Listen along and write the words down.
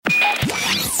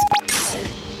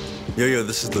Yo,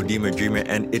 this is Lodima Dreamer,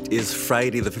 and it is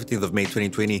Friday, the 15th of May,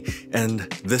 2020, and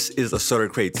this is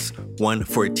Assorted Crates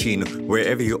 114.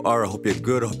 Wherever you are, I hope you're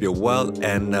good, I hope you're well,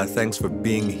 and thanks for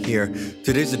being here.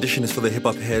 Today's edition is for the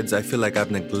hip-hop heads. I feel like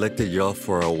I've neglected y'all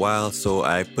for a while, so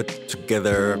I put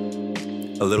together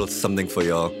a little something for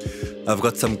y'all. I've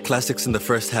got some classics in the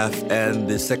first half, and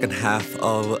the second half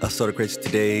of Assorted Crates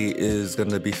today is going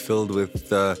to be filled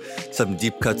with some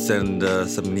deep cuts and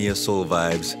some neo-soul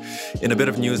vibes. In a bit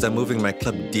of news, I'm moving my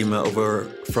Club Dima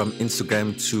over from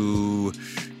Instagram to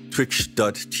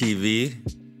twitch.tv.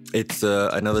 It's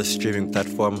another streaming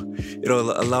platform.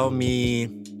 It'll allow me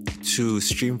to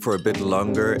stream for a bit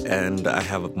longer, and I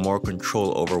have more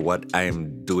control over what I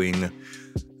am doing.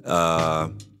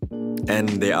 And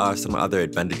there are some other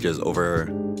advantages over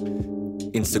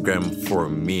Instagram for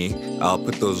me. I'll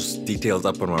put those details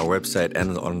up on our website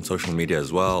and on social media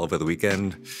as well over the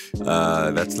weekend.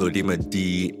 That's Lodima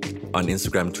D on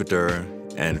Instagram, Twitter,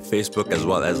 and Facebook, as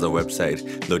well as the website,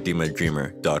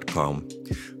 lodimadreamer.com.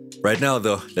 Right now,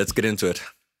 though, let's get into it.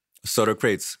 Assorted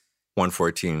Crates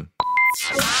 114.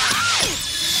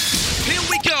 Here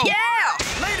we go. Yeah!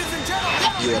 Ladies and gentlemen.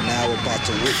 You are now about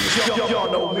to witness.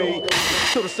 Y'all know me.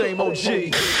 Still the same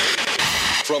OG.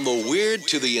 From the weird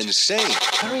to the insane.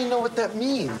 I don't even know what that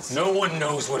means. No one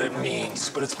knows what it means,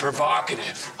 but it's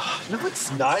provocative. No, it's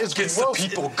not. It Gets the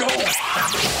people going. Ladies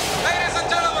and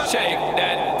gentlemen. Shake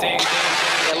that thing.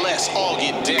 And let's all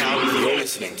get down. You're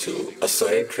listening to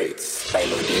Assorted Crates by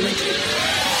Lodima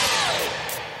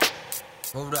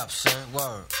Dreamer. Word up, son.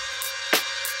 Word.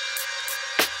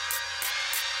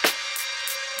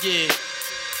 Yeah.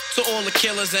 To all the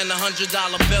killers and the $100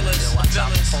 billers.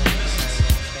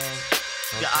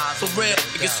 For real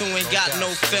niggas who ain't got no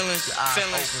feelings.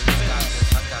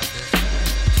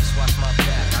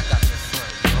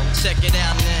 Check it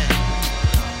out now.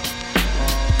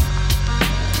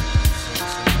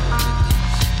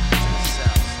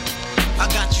 I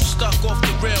got you stuck off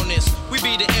the realness. We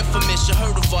be the infamous, you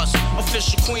heard of us.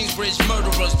 Official Queensbridge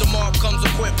murderers. The mob comes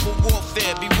equipped for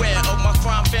warfare. Beware of my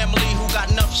crime family who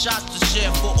got enough shots to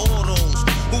share for all those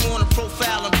who wanna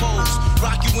profile and pose.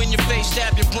 Rock you in your face,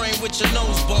 stab your brain with your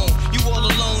nose bone. You all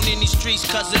alone in these streets,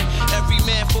 cousin. Every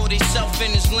man for theyself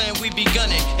in his land, we be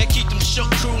gunning. And keep them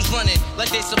shook crews running like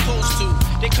they supposed to.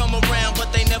 They come around,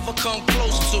 but they never come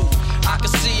close to. I can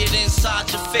see it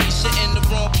inside your face, you're in the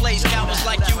wrong place. Cowards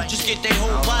like you just get their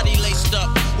whole body laced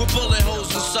up with bullet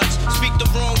holes and such. Speak the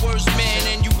wrong words, man,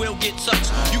 and you will get touched.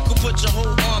 You could put your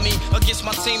whole army against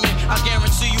my team, and I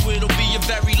guarantee you it'll be your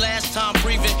very last time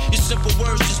breathing. Your simple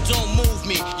words just don't move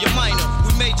me. You're minor,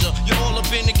 we major. You're all up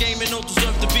in the game and don't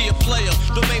deserve to be a player.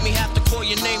 Don't make me have to call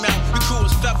your name out. Your crew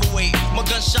is featherweight. My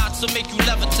gunshots will make you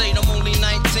levitate. I'm only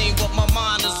 19, but my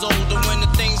mind is older. When the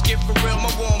things get for real,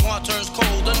 my warm heart turns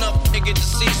cold. Enough nigga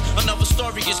deceased, another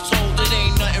story is told. It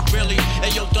ain't nothing really.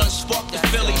 And yo, done sparked the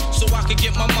Philly, so I could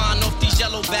get my mind off these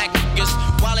yellow back niggas.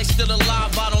 While they still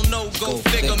alive, I don't know. Go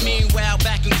figure. Meanwhile,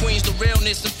 back in Queens, the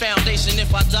realness and foundation.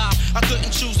 If I die, I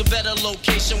couldn't choose a better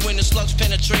location. When the slugs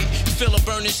penetrate, you feel a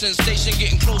burning sensation,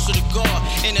 getting closer to God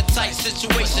in a tight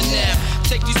situation now.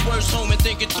 Take these words home and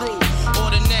think it through, or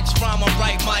the next rhyme I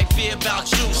write might be about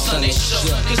you. Son, they shook,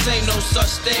 cause ain't no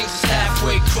such things as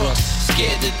halfway crooks.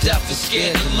 Scared to death and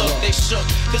scared to look. They shook,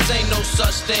 cause ain't no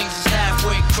such things as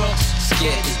halfway crooks.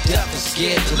 Scared to death and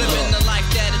scared to look. Living the life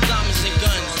that is diamonds and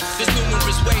guns. There's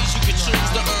numerous ways you can choose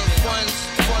to earn funds.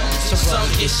 Some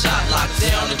get shot, locked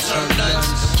down, and turn nuns.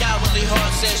 Cowardly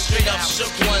hearts and straight up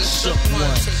shook ones.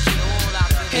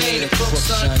 He ain't a crook,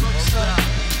 son.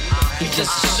 He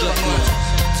just a shook one.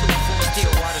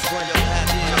 Still waters run your head.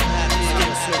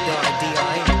 Still slick on the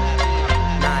D.R.E.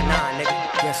 9-9, nigga.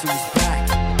 Guess who's back?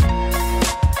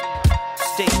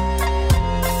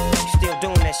 Still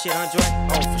doing that shit, Andre?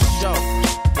 Oh, for sure.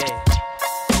 Yeah.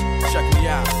 Check me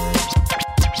out.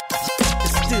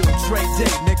 It's still Dre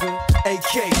Day, nigga.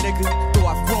 AK, nigga. Though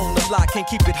I've grown a lot, can't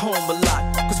keep it home a lot.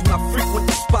 Cause when I frequent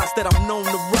the spots that I'm known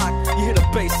to rock, you hear the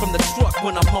bass from the truck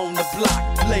when I'm on the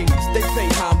block. Ladies, they pay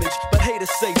homage, but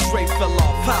haters say Dre fell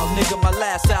off. How, nigga, my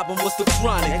last album was The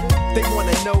Chronic. They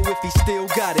wanna know if he still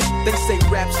got it. They say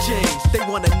raps change. They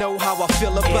wanna know how I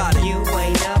feel about it. You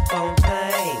ain't up on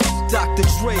things. Dr.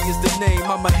 Dre is the name,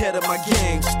 I'm ahead of my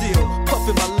game. Still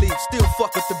puffin' my leaf, still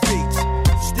fuck with the beats.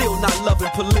 Still not loving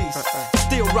police.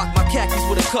 Still rock my khakis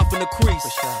with a cuff and a crease.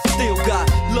 Still got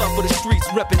love for the streets,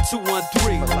 reppin'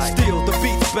 213. Still the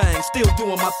beats bang, still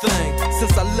doing my thing.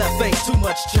 Since I left, ain't too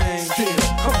much change. Still,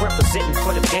 I'm representing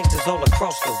for them gangsters all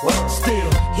across the world. Still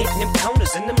hitting them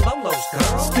corners and them lolos,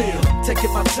 girl. Still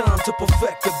taking my time to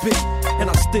perfect the beat, and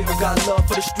I still got love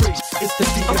for the streets. It's the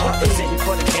D.R.E. I'm representing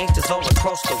for the gangsters all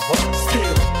across the world.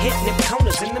 Still hitting them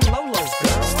corners in them lolos,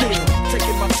 girl. Still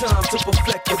taking my time to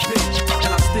perfect the beat,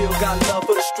 and I still got love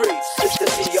for the streets. It's the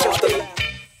D.R.E.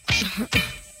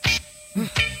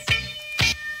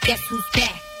 Guess who's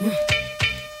back?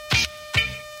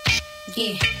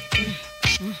 Yeah.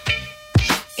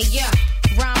 Hey, yeah,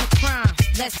 rhyme or crime,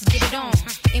 let's get it on.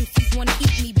 MCs wanna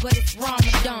eat me, but it's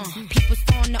Ramadan. People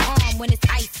throwing the arm when it's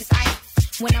ice, it's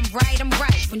ice. When I'm right, I'm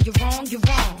right. When you're wrong, you're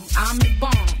wrong. I'm the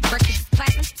bomb. Records is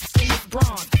platinum, skin is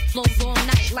bronze. Flows all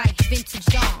night like vintage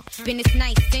John. Been this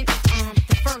night since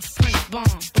the first Prince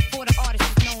bomb. Before the artist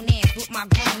was known as with my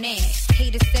grown ass.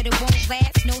 Haters said it won't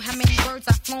last. Know how many words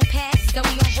I've flown past. Though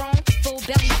we on wrong, full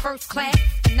belly, first class.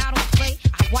 And I don't play,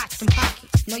 I watch them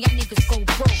pockets. Know y'all niggas go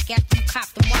broke after you cop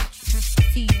them watches.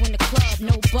 See you in the club,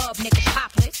 no bub, nigga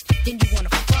popless. Then you wanna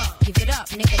fuck, give it up,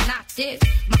 nigga, not this.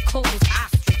 My code is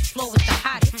ostrich, flow is the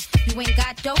hottest. You ain't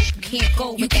got dope, you can't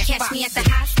go with that. You can catch me at the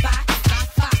hot spot,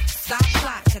 stop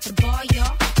blocks at the bar,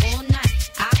 y'all, all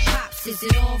night. I pops, is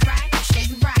it alright? Show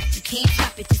you right, you can't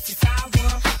stop it, this is our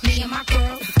world. Me and my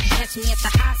girl, you can catch me at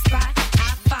the hot spot,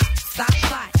 stop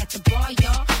at the bar,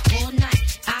 y'all, all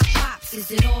night. I pops, is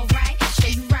it alright? Show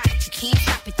you right, you can't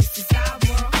stop it, this is our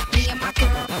world. Me and my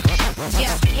girl,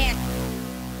 yeah, can't.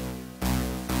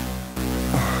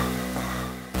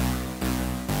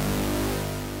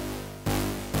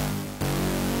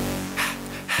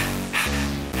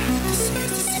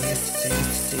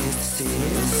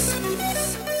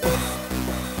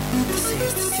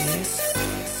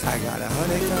 I got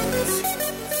 100 guns.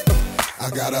 I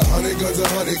got 100 guns,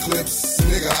 100 clips.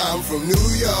 Nigga, I'm from New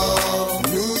York,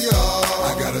 New York.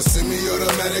 I got a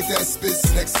semi-automatic that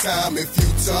spits next time if you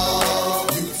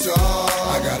talk, you talk.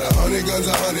 I got 100 guns,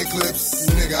 100 clips.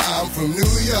 Nigga, I'm from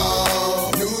New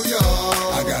York, New York.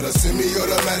 I got a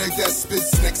semi-automatic that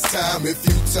spits next time if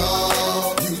you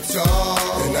talk, you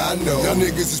talk. And I know y'all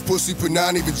niggas is pussy,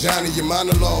 panani, vagina. Your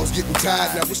monologues getting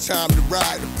tired. Now it's time to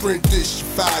ride. To print this, you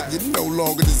fired. You no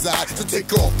longer desire to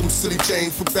take off them silly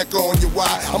chains, put back on your wire.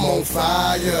 I'm on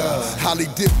fire. Holly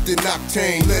dipped in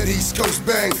octane. Let East Coast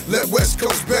bang, let West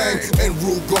Coast bang. And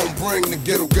Rue gon' bring the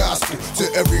ghetto gospel to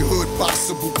every hood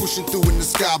possible. Pushing through in the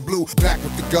sky blue. Back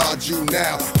with the God you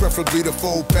now. Preferably the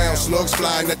 4 pound slugs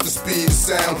flying at the speed of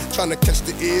sound. Trying to catch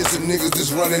the ears of niggas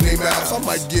that's running their mouths. I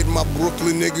might get my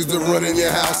Brooklyn niggas to run in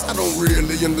your house. I don't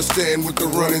really understand what the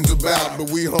running's about. But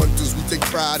we hunters, we take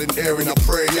pride in airing our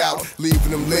prey out.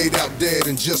 Leaving them laid out dead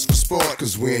and just for sport.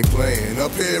 Cause we ain't playing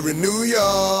up here in New York.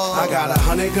 I got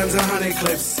 100 guns, 100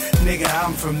 clips. Nigga,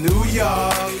 I'm from New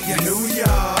York, New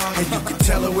York. And you can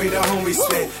tell the way the homies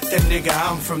spit. That nigga,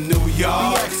 I'm from New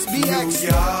York, New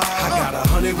York. I got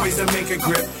 100 ways to make a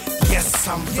grip. Yes,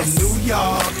 I'm from New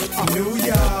York, New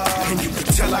York. And you can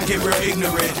tell I get real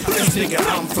ignorant. This nigga,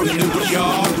 I'm from New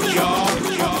York, New York,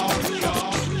 New York.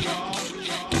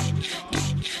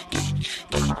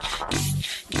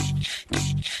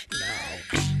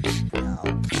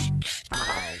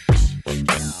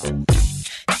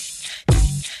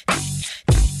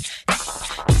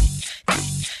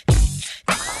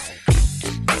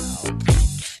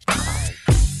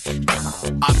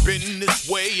 I've been this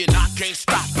way and I can't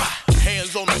stop.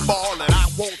 Hands on the ball and I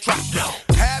won't drop. No.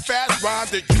 Half-ass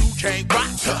rhymes that you can't rock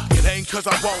to. It ain't cause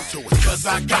I want to, it's cause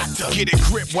I got to. Get a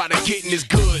grip while the getting is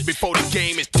good. Before the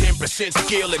game is 10%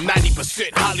 skill and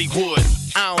 90% Hollywood.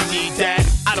 I don't need that,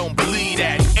 I don't believe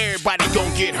that. Everybody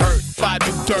gon' get hurt if I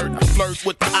do dirt. I flirt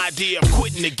with the idea of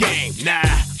quitting the game. Nah,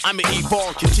 I'ma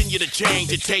evolve, continue to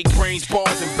change. It take brains,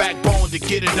 balls, and backbone to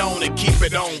get it on and keep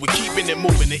it on. We're keeping it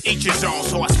moving, to each his own.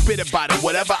 So I spit about it,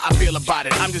 whatever I feel about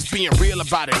it. I'm just being real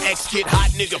about it. Ex get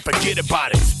hot, nigga, forget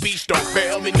about it. Speech don't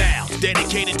fail me now.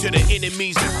 Dedicated to the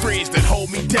enemies and friends that hold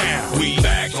me down. We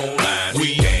back online,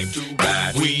 we aim to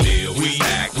ride. We deal, we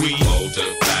act, we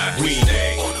multiply. We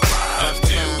stay on the rise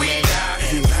until we die.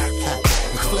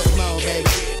 Flip mode, baby.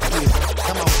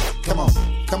 Come on, come on,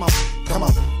 come on, come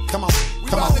on, come on. We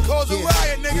about to cause a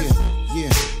riot, niggas.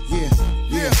 Yeah.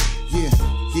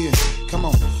 Come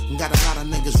on. Got a lot of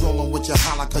niggas rolling with your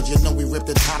holler, cause you know we ripped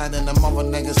it hotter than the mother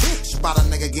niggas. Spot a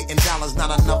nigga getting dollars,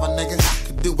 not another nigga.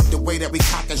 Could do it the way that we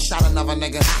cock and shot another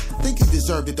nigga. I think he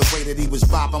deserved it the way that he was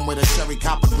bopping with a cherry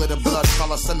copper glitter, blood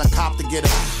color, send a cop to get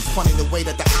it. It's funny the way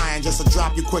that the iron just will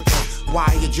drop you quicker.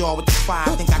 Wire your jaw with the fire,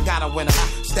 I think I got a winner.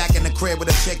 Stack in the crib with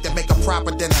a chick that make a proper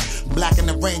dinner. Black in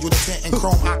the range with a tent and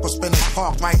chrome aqua spinners.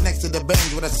 Parked right next to the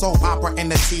bench with a soap opera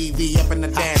and the TV. Up in the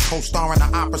dash, co-starring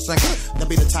the opera singer. That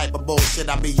be the type of bullshit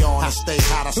I be on. I stay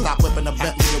hot, I stop whipping the belt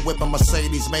Bentley, a whip, a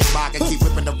Mercedes, Maybach, and keep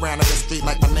whipping around in the street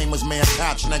like my name was Man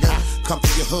Couch, nigga. Come to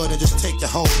your hood and just take your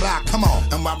whole block. Come on,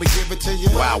 and while we give it to you,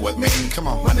 wow with me. Come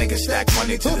on, my niggas stack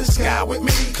money to the sky with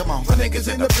me. Come on, my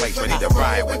niggas in the place ready to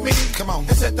ride with me. Come on,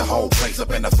 and set the whole place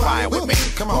up in the fire with me.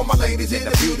 Come on, my ladies in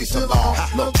the beauty salon,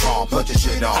 look calm, put your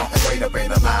shit on, and wait up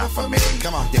in the line for me.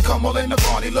 Come on, you come all in the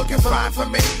party looking fine for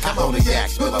me. I hold the yak,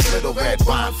 spill a little red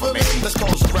wine for me. Let's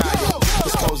cause a riot,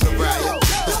 let's cause a riot,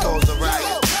 let's cause a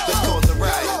riot, let's cause a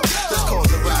riot, let's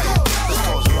cause a riot, let's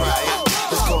cause a riot,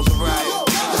 let's cause a riot,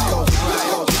 let's cause a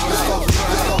riot, let's cause a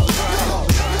riot.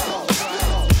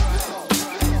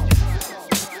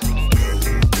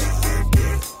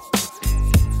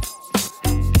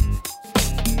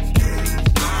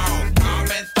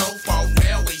 Coming through for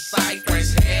real, we Cypress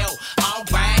Hill. All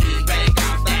right, bang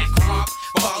out that crunk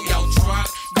for your truck,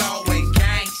 going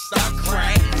gangsta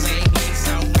crazy. It's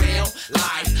so real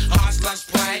life, hustlers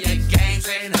playing games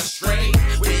in the street.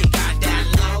 We got that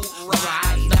low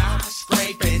rider,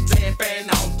 scraping, tipping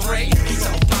on 3.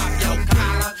 So pop your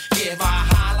collar, give a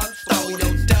holler, throw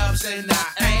them dubs in the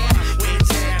air. We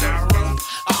tear the roof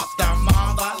off the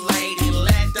mother, lady,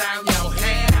 let down your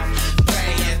hair.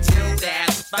 Play into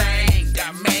that thing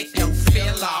that make you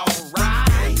feel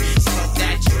alright. Smoke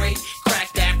that tree, crack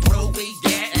that brew, we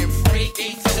getting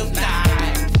freaky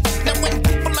tonight. Now when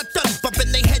people are done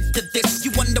bumping their head to this,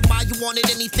 you wonder why you wanted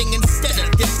anything instead of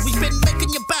this. We've been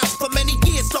making you bounce for many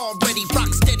years already.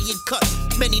 Rock steady and cut,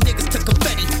 many niggas took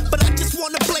confetti, but I just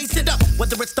wanna blaze it up.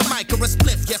 Whether it's the mic or a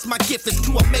spliff, yes, my gift is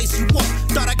to amaze you all.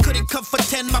 Thought I couldn't come for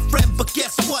 10, my friend, but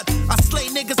guess what? I slay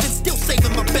niggas and still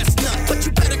saving my best nut. But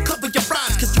you better cover your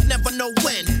rhymes, cause you never know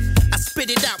when I spit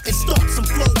it out and start some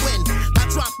flow in. I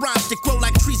drop rhymes that grow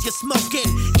like trees you're smoking.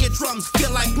 Eardrums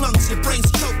feel like lungs, your brain's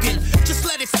choking. Just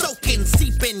let it soak in,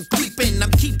 seeping, creeping.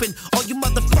 I'm keeping all you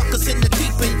motherfuckers in the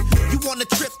deep end. You want a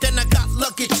trip, then I got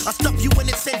luggage. I stuff you in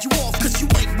and send you off, cause you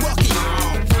ain't rugged.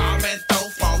 Coming through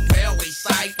for real, we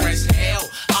Cypress Hill.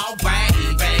 All right,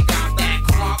 bang out that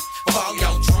crunk for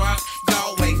your truck,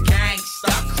 going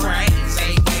gangsta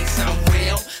crazy. It's a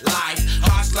real life,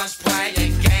 hustlers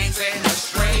playing games in the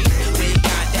street. We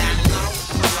got that low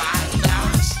rider,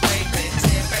 scraping,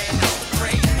 tipping on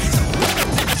 3.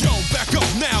 Yo, back up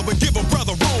now and give a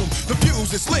brother room. The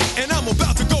fuse is lit and I'm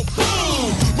about to go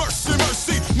boom. Mercy,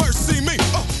 mercy, mercy me.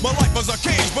 My life was a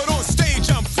cage, but on stage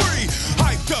I'm free.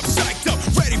 Hyped up, psyched up,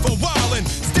 ready for wildin'.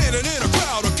 Standing in a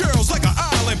crowd of girls like an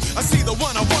island. I see the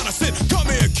one I wanna sit. Come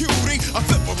here, cutie. I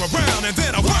flip her around and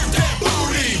then I work that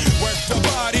booty. Work the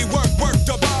body, work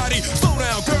the body. Slow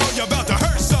down, girl, you're about to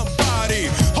hurt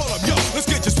somebody. Hold up, yo, let's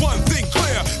get just one thing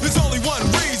clear. There's only one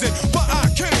reason why I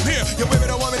came here. You women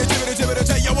don't want me to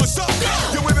tell you what's up.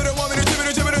 You women don't want me to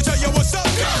tell you what's up.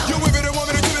 You women don't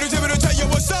want me to tell you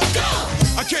what's up.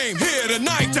 I came here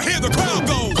tonight to hear the crowd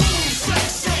go. Boom, shake,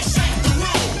 shake, shake the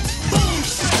room. Boom,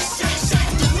 shake, shake,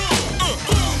 shake the room.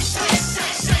 Boom, shake,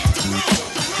 shake, shake the room.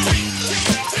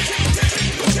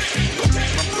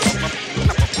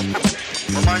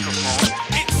 My microphone.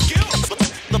 It's you.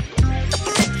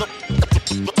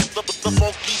 The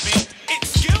funky beat.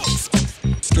 It's you.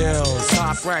 Skills,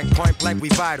 top rank, point blank, we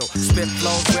vital. Spit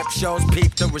flows, whip shows,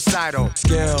 peep the recital.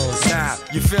 Skills, now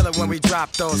you feel it when we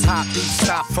drop those hot beats,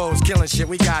 stop foes, killing shit.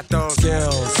 We got those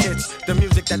skills. It's the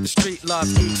music that the street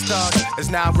loves. Each thug is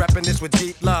now repping this with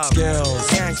deep love. Skills,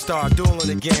 gangstar, dueling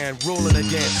again, ruling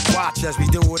again. Watch as we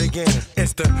do it again.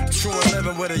 It's the true and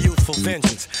living with a youthful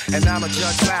vengeance. And I'm a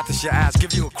judge, math at your ass,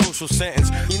 give you a crucial sentence.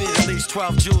 You need at least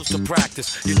 12 joules to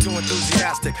practice. You're too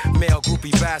enthusiastic, male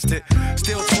groupie bastard.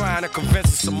 Still trying to convince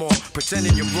us some more.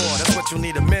 Pretending you're raw, that's what you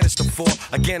need a minister for.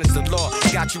 Again, it's the law,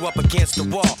 got you up against the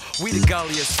wall. We the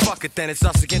gulliest, fuck it then, it's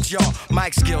us against y'all.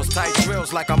 Mic skills, tight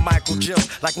drills like I'm Michael Jill.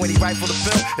 Like when he rifle the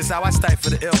bill, it's how I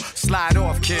stifle the ill. Slide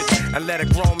off, kid, and let a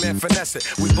grown man finesse it.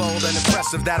 We bold and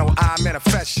impressive, that'll I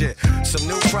manifest shit. Some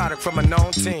new product from a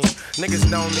known team. Niggas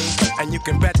know me, and you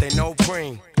can bet they know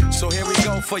Preem. So here we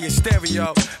go for your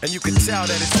stereo, and you can tell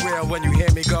that it's real when you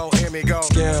hear me go, hear me go.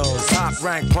 Skills, top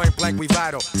rank, point blank, we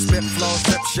vital. Spit flows,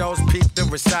 rip shows, peep the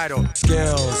recital.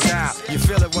 Skills, now you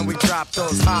feel it when we drop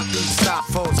those hot beats, stop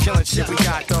foes, killing shit. We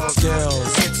got those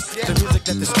skills. It's the music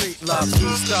that the street loves.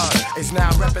 East Star is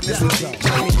now repping this. Check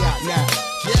me out now.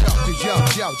 Yo,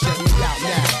 check me out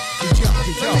now. Yo.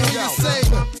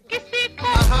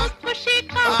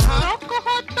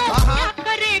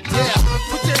 Yeah,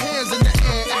 put your hands in the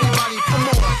air, everybody, come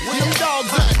on. Where them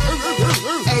dogs at?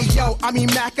 Hey, yo, I'm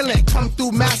immaculate, come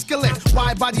through masculine.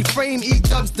 Wide body frame,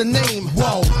 E-Dub's the name.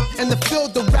 Whoa, in the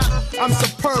field of rap, I'm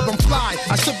superb, I'm fly.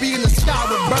 I should be in the sky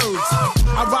with birds.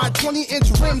 I ride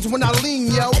 20-inch rims when I lean,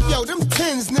 yo. Hey, yo, them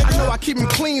 10s, nigga. I know I keep them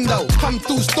clean, though. Come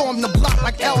through, storm the block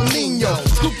like El Nino.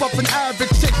 Scoop up an Arabic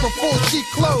chick before she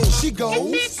close. She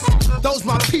goes, those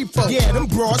my people. Yeah, them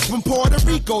broads from Puerto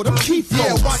Rico, them key folks.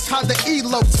 Yeah, watch how the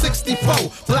elope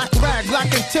 64. Black rag,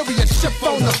 black interior, shift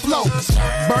on the float.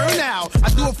 Burn out, I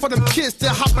do it for them kids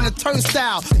that hop on the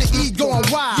turnstile. The E going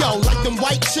wild. Yo, like them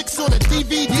white chicks on the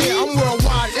DVD. Yeah, I'm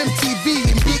worldwide,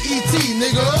 MTV and BET,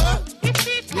 nigga.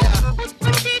 Yeah.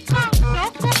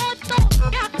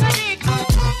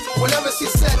 Whatever she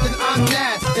said, then I'm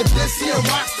mad. If this here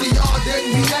rocks to y'all, then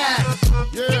we mad.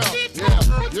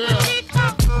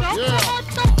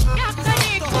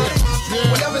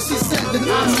 Whatever she said, then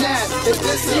I'm mad. If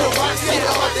this here rocks to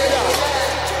y'all, then we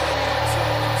mad.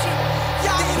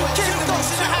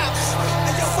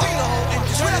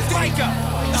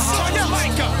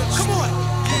 Come on.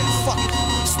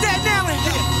 Staten Island.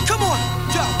 Come on.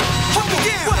 Yo. Hold me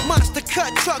down. Monster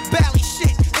cut, truck, bally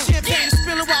shit. Champagne is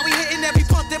spilling while we hitting every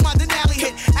pump that my Denali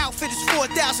hit. Outfit is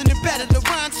 4,000 and better. The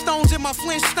rhinestones in my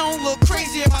Flintstone look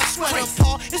crazy in my sweater.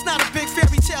 Paul, it's not a big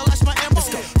fairy tale, that's my MO.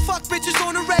 Fuck bitches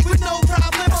on the reg with no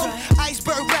problem.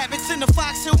 Iceberg rabbits in the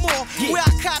Fox Hill Mall. Where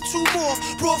I caught 2 more,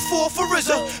 brought 4 for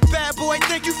RZA. Bad boy,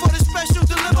 thank you for the special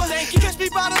deliver. Catch me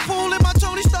by the pool in my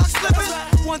Tony Stark slippers.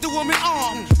 Wonder Woman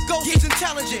arm, Ghost is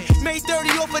intelligent. Made 30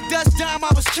 off a dust dime,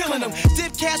 I was killing them.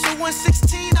 Dip cash for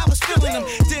 116, I was feeling them.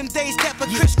 Them days kept a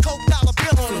Chris Coke dollar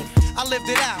bill on them. I lived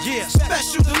it out. Yeah.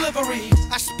 Special delivery.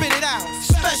 I spit it out.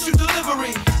 Special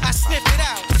delivery. I sniff it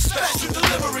out. Special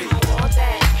delivery.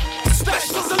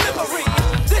 Special delivery.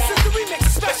 This is the remix.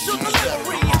 Special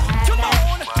delivery. Come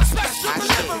on. Special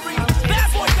delivery.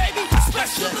 Bad boy, baby.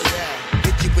 Special delivery.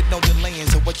 Hit you with no delaying,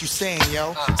 so what you saying,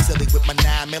 yo? Silly with my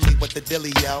 9 milli with the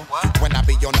dilly, yo. When I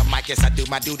be on the mic, yes, I do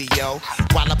my duty, yo.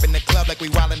 While up in the club like we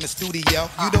while in the studio.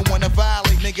 You don't wanna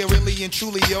violate, nigga, really and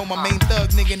truly, yo. My main thug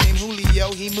nigga named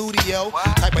Julio, he moody, yo.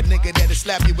 Type of nigga that'll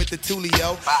slap you with the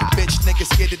tulio. Bitch nigga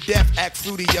scared to death, act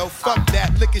fruity, yo. Fuck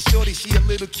that, look at shorty, she a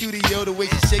little cutie, yo. The way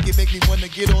she shake it make me wanna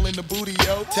get all in the booty,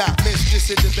 yo. Top mistress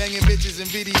at the banging bitches and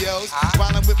videos.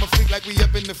 Wildin' with my freak like we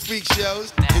up in the freak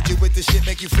shows. Hit you with the shit,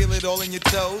 make you feel it all in your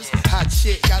toes. Hot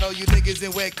shit, got all you niggas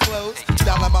in wet clothes.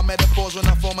 Style like my metaphors when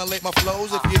I formulate my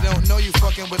flows. If you don't know, you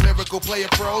fucking with lyrical player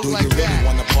pros like that. Do you really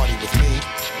wanna party with me?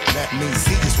 Let me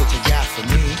see just what you got for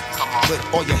me. Put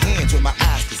all your hands with my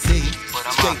eyes to see.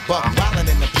 Straight buck wildin'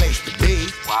 in the place to be.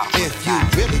 If you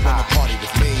really wanna party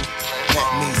with me, let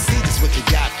me see just what you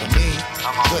got for me.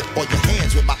 Put all your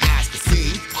hands with my eyes to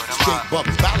see. Straight buck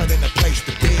wildin' in the place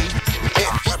to be.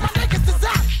 Where my niggas is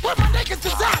at? Where my niggas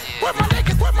is at? Where my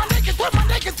niggas? Where my niggas? Where my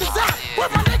niggas is at? Where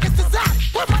my niggas is at?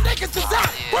 Where my niggas is at?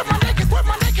 Where my niggas? Where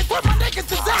my niggas? Where my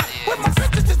niggas is at? Where my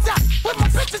bitches is at? Where my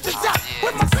bitches is at?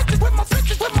 Where my bitches? Where my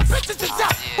bitches? Where my bitches is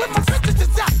at? Where my bitches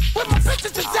is at? Where my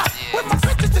bitches is at? Where my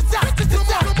bitches is at?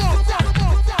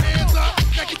 Hands up,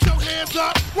 now get your hands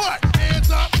up. What?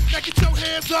 Hands up, now get your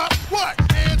hands up. What?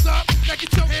 Hands up, now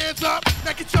get your hands up.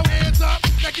 Now get your hands up,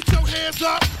 now get your hands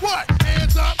up. What?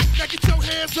 Hands up, now get your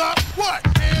hands up. What?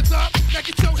 Hands up, now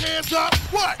get your hands up.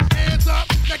 What? Hands up,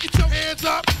 now get your hands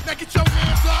up. Now get your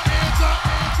hands up, hands up,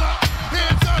 hands up,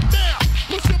 hands up now.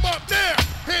 Push them up there.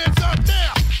 Hands up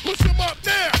now. Push them up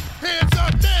there. Hands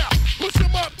up now. Push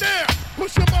them up there.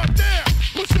 Push them up there.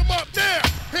 Push them up there.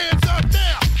 Hands up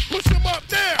now. Push them up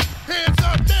there. Hands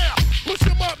up now. Push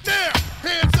them up there.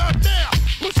 Hands up now.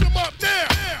 Push them up there.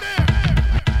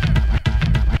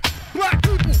 Black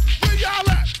people, where y'all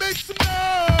at? Make some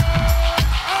noise.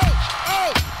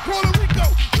 Oh, Puerto Rico,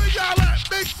 where y'all at?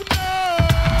 Make some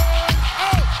noise.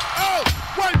 Oh,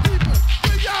 white people,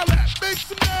 where y'all at? Make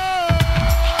some noise.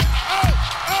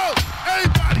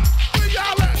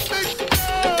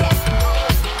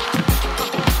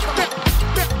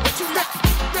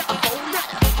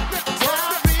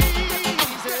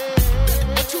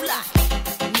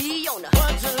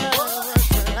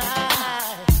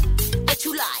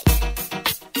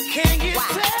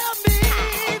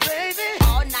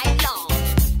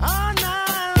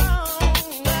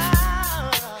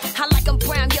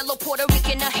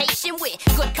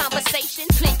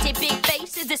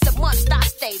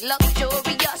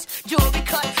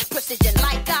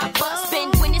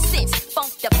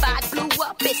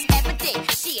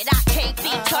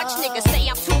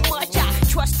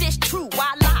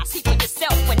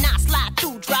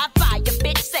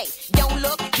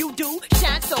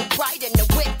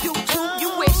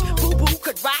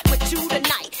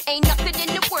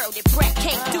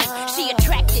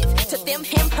 them,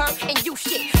 him, her, and you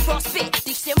shit. Frostbit,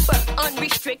 December,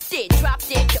 unrestricted. Drop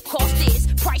dead, the cost is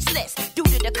priceless. Due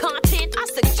to the content, I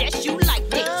suggest you like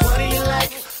this. What do you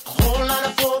like? A whole lot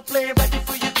of foreplay right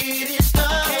before you get it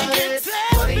started.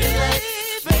 What do you like?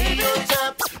 Baby on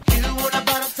top, you want a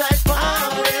bottom type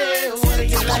party. What do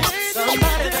you like?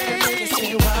 Somebody that can make you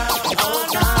say wow. All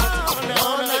night.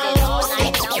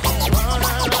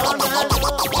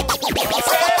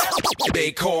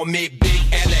 They call me Big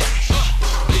L.A.,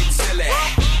 Big Silly,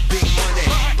 Big Money,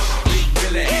 Big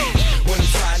Billy. When I'm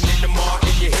sliding in the mark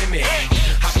and you hear me,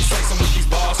 I be slicing with these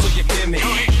bars so you feel me.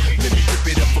 Let me rip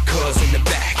it up for cuz in the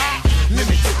back. Let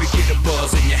me dip it, get a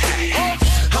buzz in your hat.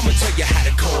 I'ma tell you how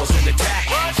to cause an attack.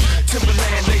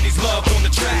 Timberland ladies love on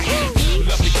the track.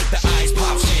 Love to get the ice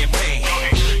pop champagne.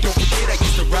 Don't forget I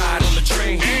used to ride on the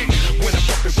train. When I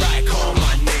bump it right, call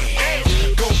my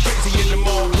name. Go crazy in the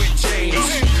mall with James.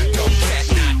 Don't cat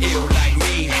not ill like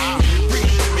me. Bring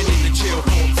women in the chill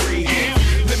for free.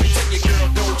 Let me tell you, girl,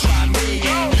 don't try me.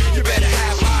 You better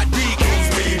have ID, cause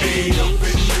we be up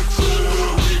in the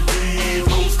club. We be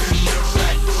hosting the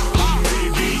back. We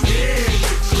be in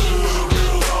the club.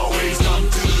 Girls always come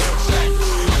to the back.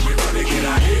 Everybody get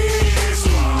our heads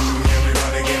swung.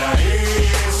 Everybody get our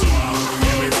heads swung.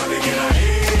 Everybody get our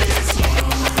heads swung.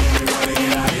 Everybody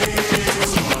get our heads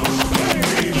swung.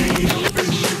 We be up in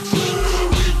the club.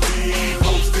 We be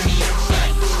hosting the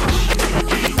back. We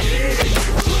be in the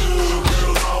club.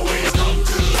 Girls always come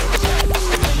to the back.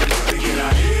 Everybody get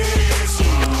our heads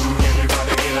swung.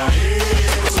 Everybody get our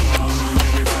heads swung.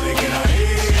 Everybody get our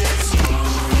heads swung.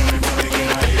 Everybody get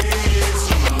our heads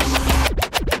swung.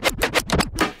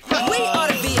 We are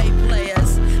the VA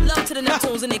players. Love to the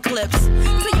Neptunes and Eclipse.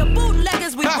 To your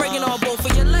bootleggers, we bringing on both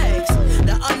of your legs.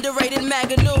 The underrated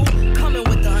Maganu, coming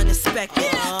with the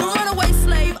unexpected. The runaway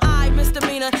slave,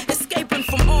 misdemeanor, escaping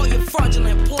from all your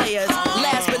fraudulent players.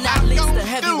 Last but not least, the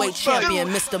heavyweight champion,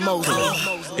 Mr. Mosley.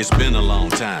 It's been a long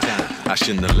time. I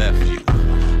shouldn't have left you.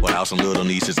 Without some little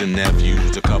nieces and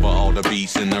nephews to cover all the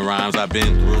beats and the rhymes I've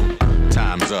been through.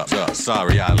 Time's up.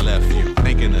 Sorry I left you.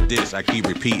 Thinking of this, I keep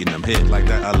repeating them hits like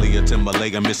that Aaliyah,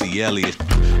 Timberlake, and Missy Elliott.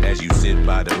 As you sit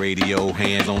by the radio,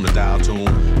 hands on the dial tune.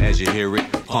 As you hear it,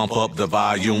 pump up the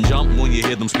volume. Jump when you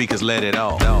hear them speakers, let it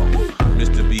off.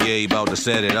 Mr. B.A. about to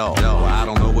set it off. I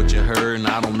don't know what you heard and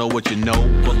I don't know what you know,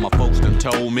 but my folks done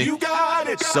told me. You got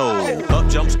it. So, up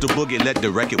jumps the boogie, let the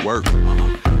record work.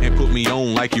 And put me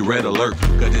on like you Red Alert.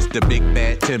 Cause it's the big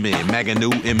bad Timmy,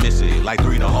 Maganu and Missy. Like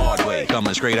 3 the hard way,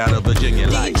 coming straight out of Virginia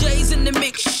like. DJs in the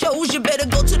mix shows, you better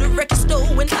go to the record store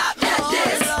and top that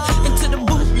disc. And to the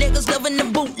bootleggers loving the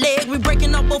bootleg, we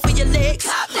breaking up both of your legs.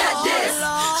 Top that disc.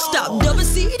 Stop dubbing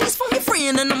CDs from your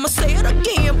friend and I'ma say it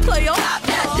again, player. Top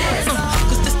that disc.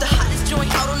 Cause this the hottest joint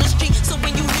out on the street, so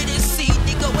when you hear this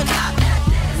CD going top that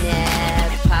disc. Now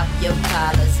pop your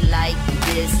collars like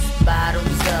this,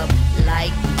 bottoms up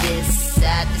like this,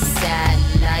 side to side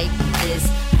like this,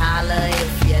 holla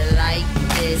if you like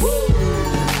this.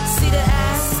 See the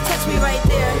ass, touch me right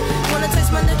there. Wanna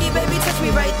touch my nookie, baby, touch me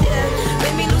right there.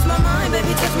 Make me lose my mind,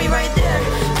 baby, touch me right there.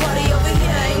 Party over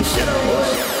here, ain't shit on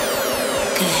wood.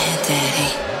 Go ahead, daddy.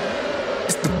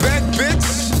 It's the back bitch.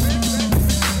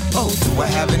 Oh, do I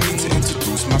have a need to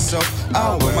introduce myself?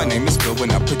 Oh, well, my name is Bill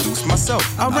when I produce myself.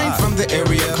 I reign from the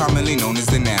area commonly known as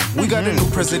the Nam. We got a new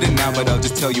president now, but I'll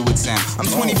just tell you it's Sam. I'm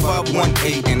 25,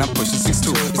 1'8", and I'm pushing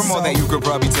 6'2". From all that you could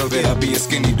probably tell that I'll be a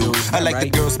skinny dude. I like the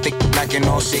girls thick, black, and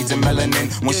all shades of melanin.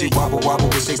 When she wobble,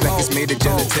 it shakes like it's made of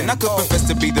gelatin. I could profess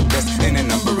to be the best in a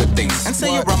number of things. And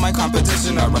say around my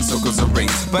competition, I run circles of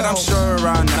rings. But I'm sure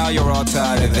around now you're all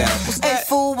tired of that. Hey,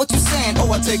 fool, what you saying?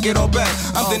 Oh, I take it all back.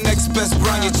 I'm the next best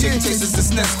Brian. Your chick chases the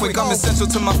snacks quick. I'm essential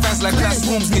to my fans like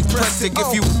classrooms need plastic.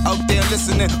 If you out there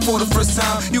listening for the first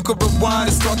time, you could rewind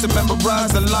and start to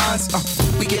memorize the lines.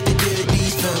 We get the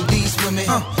goodies from these women.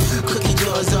 Cookie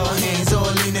jars, all hands, all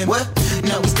in them. What?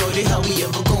 Now we started, how we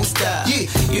ever gon' stop? Yeah,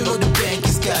 you know the bank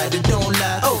is got it, don't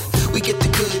lie. Oh, we get the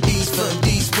goodies from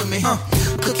these women.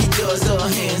 Cookie jars, all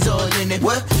hands, all in them.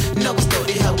 What? Now we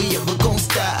started, how we ever gon'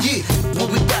 stop? Yeah, when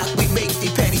we rock, we make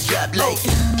the panties drop like.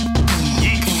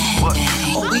 What?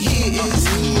 All we hear is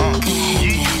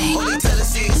all they tell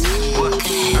us is what?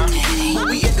 When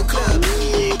we in the club.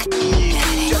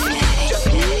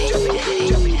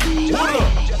 What up?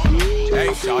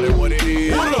 Hey, shout it what it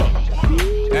is. What up?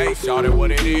 Hey, shout it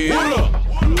what it is. What up?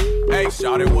 Hey,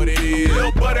 shout it what it is.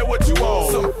 Little buddy, what you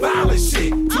on? Some violent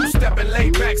shit. Two-stepping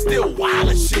laid back, still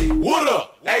wild shit. What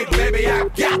up? Hey, baby, I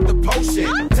got the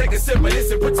potion. Take a sip of this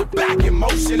and put your back in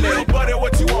motion. Little buddy,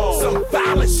 what you want? Some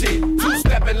violent shit.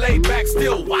 Two-stepping, laid back,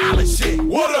 still wild shit.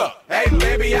 What up? Hey,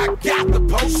 baby, I got the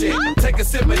potion. Take a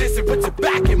sip of this and put your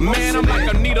back in motion. Man, I'm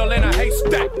like a needle in a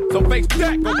haystack. So face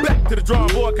that, go back to the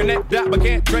drawing board, connect that, but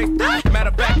can't trace that. Matter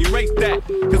of fact, erase that.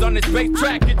 Cause on this bass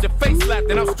track, get your face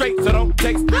slapped and I'm straight, so don't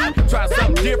taste that. Try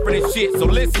something different and shit, so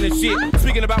listen and shit.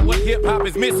 Speaking about what hip-hop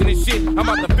is missing and shit, I'm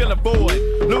about to fill a void.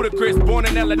 Ludacris, born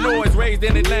in Illinois, raised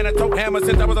in Atlanta, tote hammer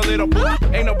since I was a little boy.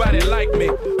 Ain't nobody like me,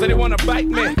 so they wanna bite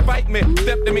me, fight me.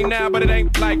 Step to me now, but it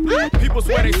ain't like people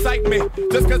swear they sight me.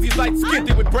 Just cause he's like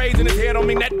skinty with braids in his head don't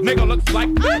mean that nigga looks like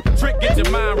Trick, get your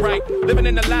mind right. Living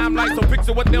in the limelight, so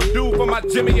picture what they'll do for my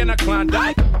Jimmy and a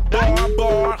Klondike.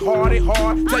 Bar, hardy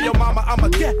hard. Tell your mama I'm a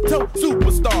ghetto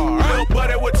superstar. Little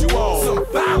buddy, what you want? Some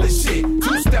violent shit.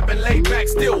 Two-stepping, laid back,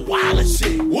 still wild as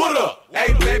shit. What up?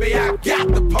 Hey, baby, I got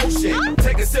the potion.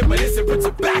 Take a sip of this and put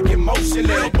your back in motion.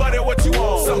 Little buddy, what you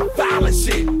want? Some violent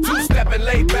shit. Two-stepping,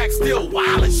 laid back, still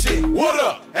wild as shit. What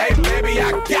up? Hey, baby,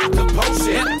 I got the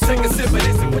potion. Take a sip of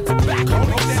this and put your back in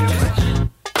motion.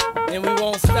 And we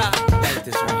won't stop like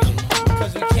this right here,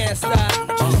 cause we can't stop.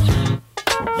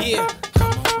 Yeah.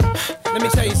 Let me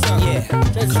tell you something.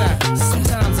 Yeah.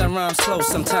 Sometimes I rhyme slow,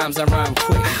 sometimes I rhyme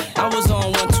quick. I was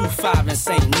on 125 in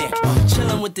St. Nick,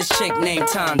 chillin' with this chick named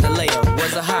Tom DeLeo.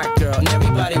 Was a hot girl, and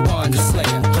everybody wanted to slay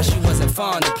her. Cause she wasn't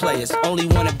fond of players, only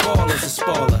wanted ballers to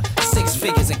spoil her. 6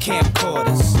 figures and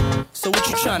camcorders. So what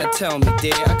you tryna tell me,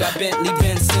 dear? I got Bentley,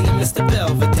 Benson, and Mr.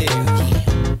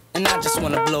 Belvedere. And I just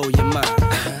wanna blow your mind.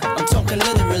 I'm talking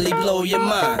literally blow your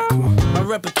mind. My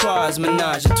repertoire is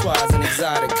menage a trois and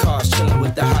exotic cars, chillin'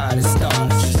 with the hottest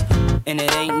stars. And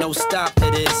it ain't no stop to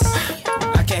this.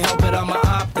 I can't help it, I'm an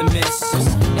optimist.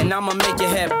 And I'ma make your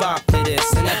head bop to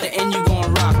this. And at the end you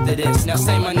gon' rock to this. Now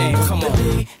say my name, come on. The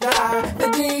D, the I, the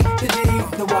D, the D,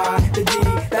 the Y, the D,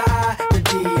 the I, the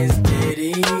D is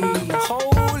Diddy.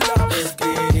 Hold up, it's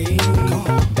Diddy.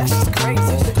 That's just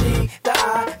crazy. The D, the I,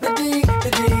 the D, the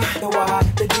D, the Y,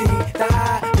 the D, the I,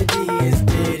 the D is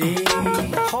Diddy.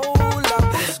 Hold up,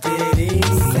 it's Diddy.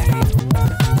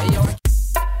 Hey, yo.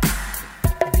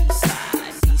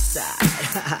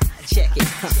 B-side. Check it.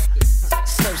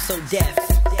 So deaf,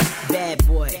 bad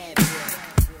boy.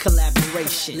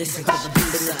 Collaboration. Listen to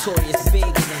the Notorious Big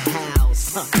in the house.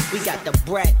 We got the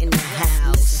Brat in the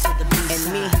house.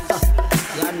 And me,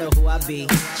 y'all know who I be.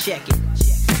 Check it.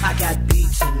 I got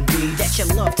beats and beats that you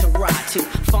love to ride to.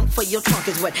 Funk for your trunk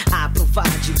is what I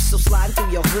provide you. So slide through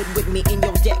your hood with me in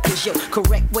your deck is your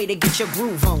correct way to get your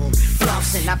groove on.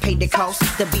 Flossing, I paid the cost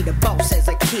to be the boss as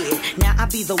a kid. Now I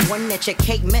be the one that you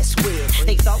can't mess with.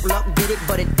 They thought luck did it,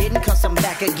 but it didn't, cause I'm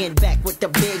back again, back with the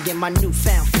big and my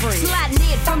newfound friend. Sliding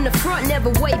in from the front,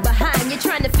 never way behind. You're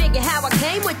trying to figure how I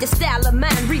came with the style of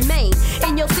mine. Remain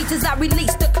in your seats as I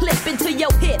release the clip into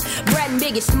your hip. Brad and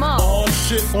Biggie Small. Oh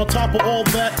shit, on top of all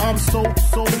that, I'm so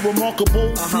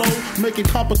remarkable. Flow, making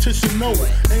competition know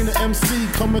it. Ain't an MC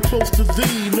coming close to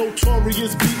thee.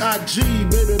 Notorious B.I.G.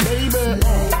 Baby.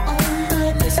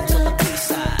 Listen to the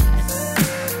B-side.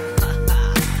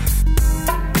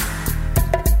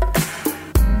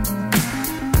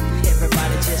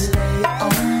 Everybody just lay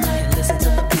on and listen to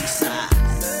the B-side.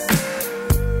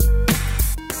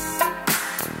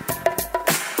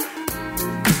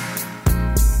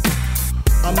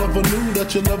 I never knew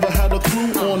that you never had a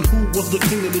clue on who was the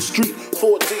king of the street.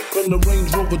 4 deep in the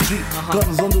Range Rover Jeep,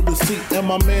 guns under the seat, and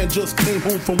my man just came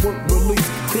home from work release.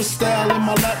 Crystal in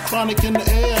my lap, chronic in the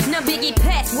air. Now Biggie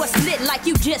pass what's lit like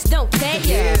you just don't care.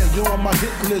 Yeah, you're on my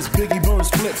hit list. Biggie burns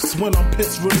clips when I'm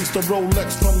pissed. Release the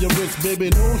Rolex from your wrist,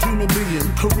 baby. No human being,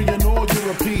 Korean or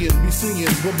European, be singing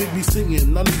what Big be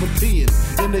singing, not even peeing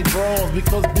in they draws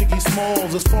because Biggie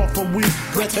Smalls is far from weak.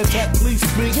 Rat-tat-tat, please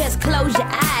speak. Just close your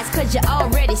eyes, cause you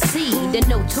already see the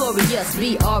Notorious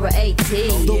B.R.A.T.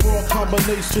 The raw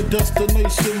combination,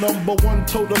 destination, #1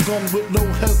 total gun with no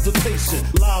hesitation.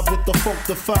 Live with the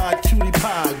funkified cutie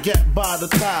pie, gap by the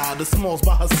thigh, the Smalls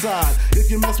by her side. If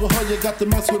you mess with her, you got to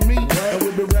mess with me. And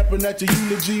we'll be rapping at your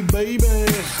eulogy, baby.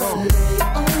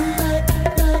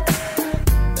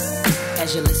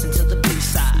 As you listen to the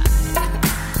B-side.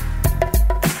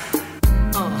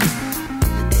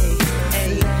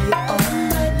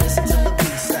 Listen to the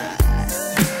B-side.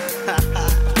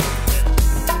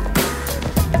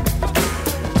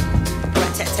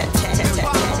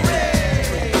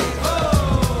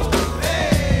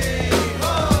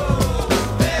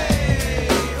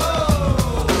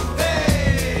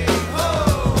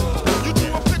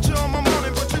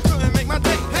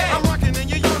 I'm rocking and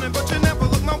you're yawning, but you never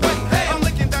look my way. I'm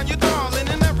licking down your darling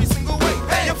and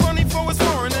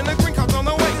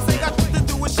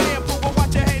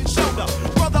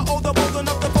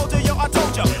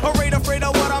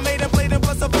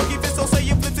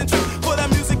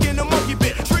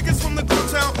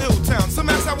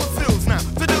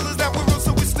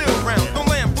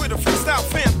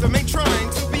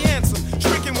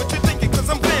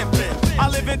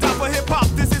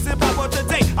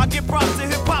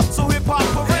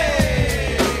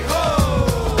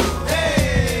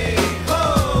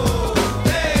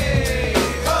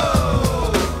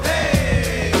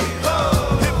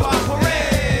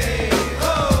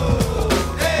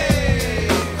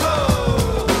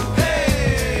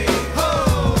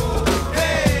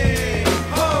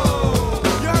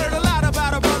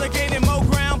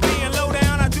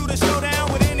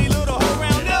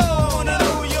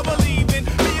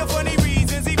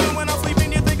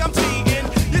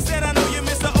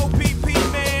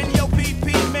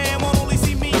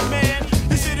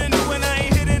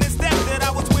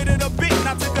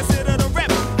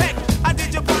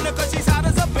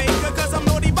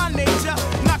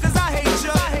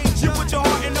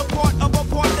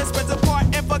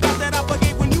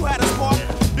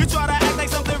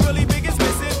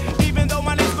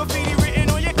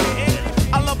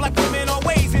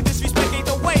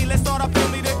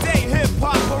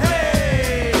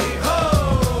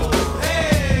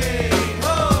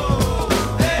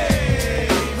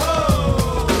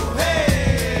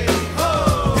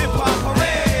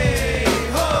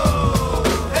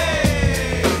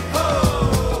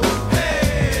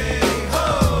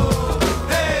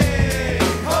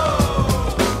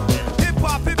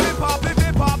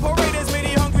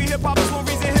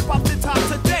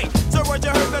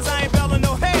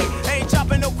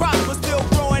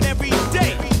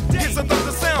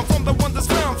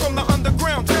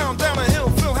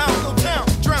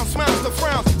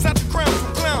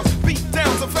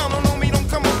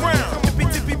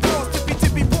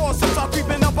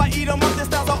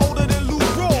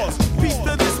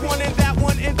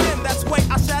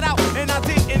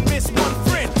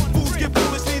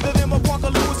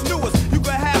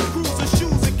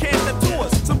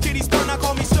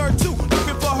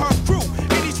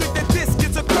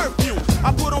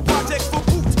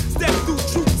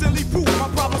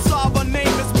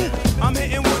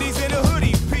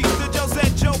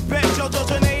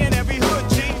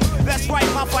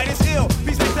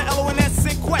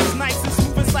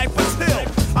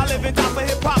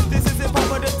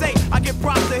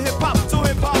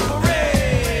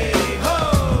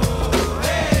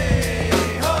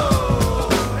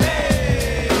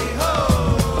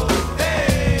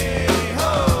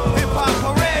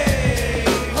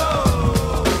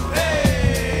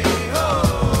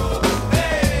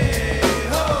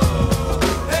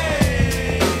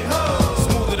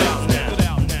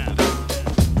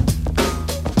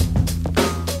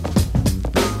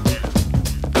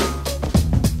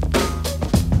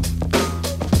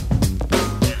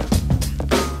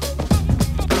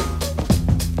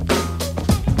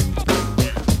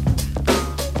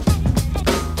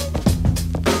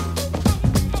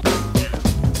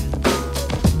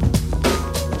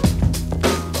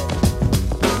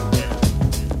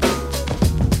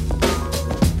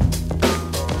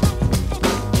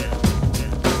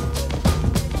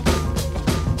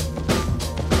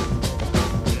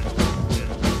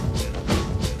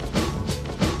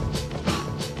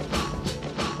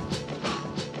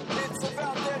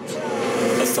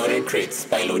for the crits,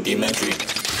 Pilo Di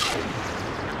Madrid.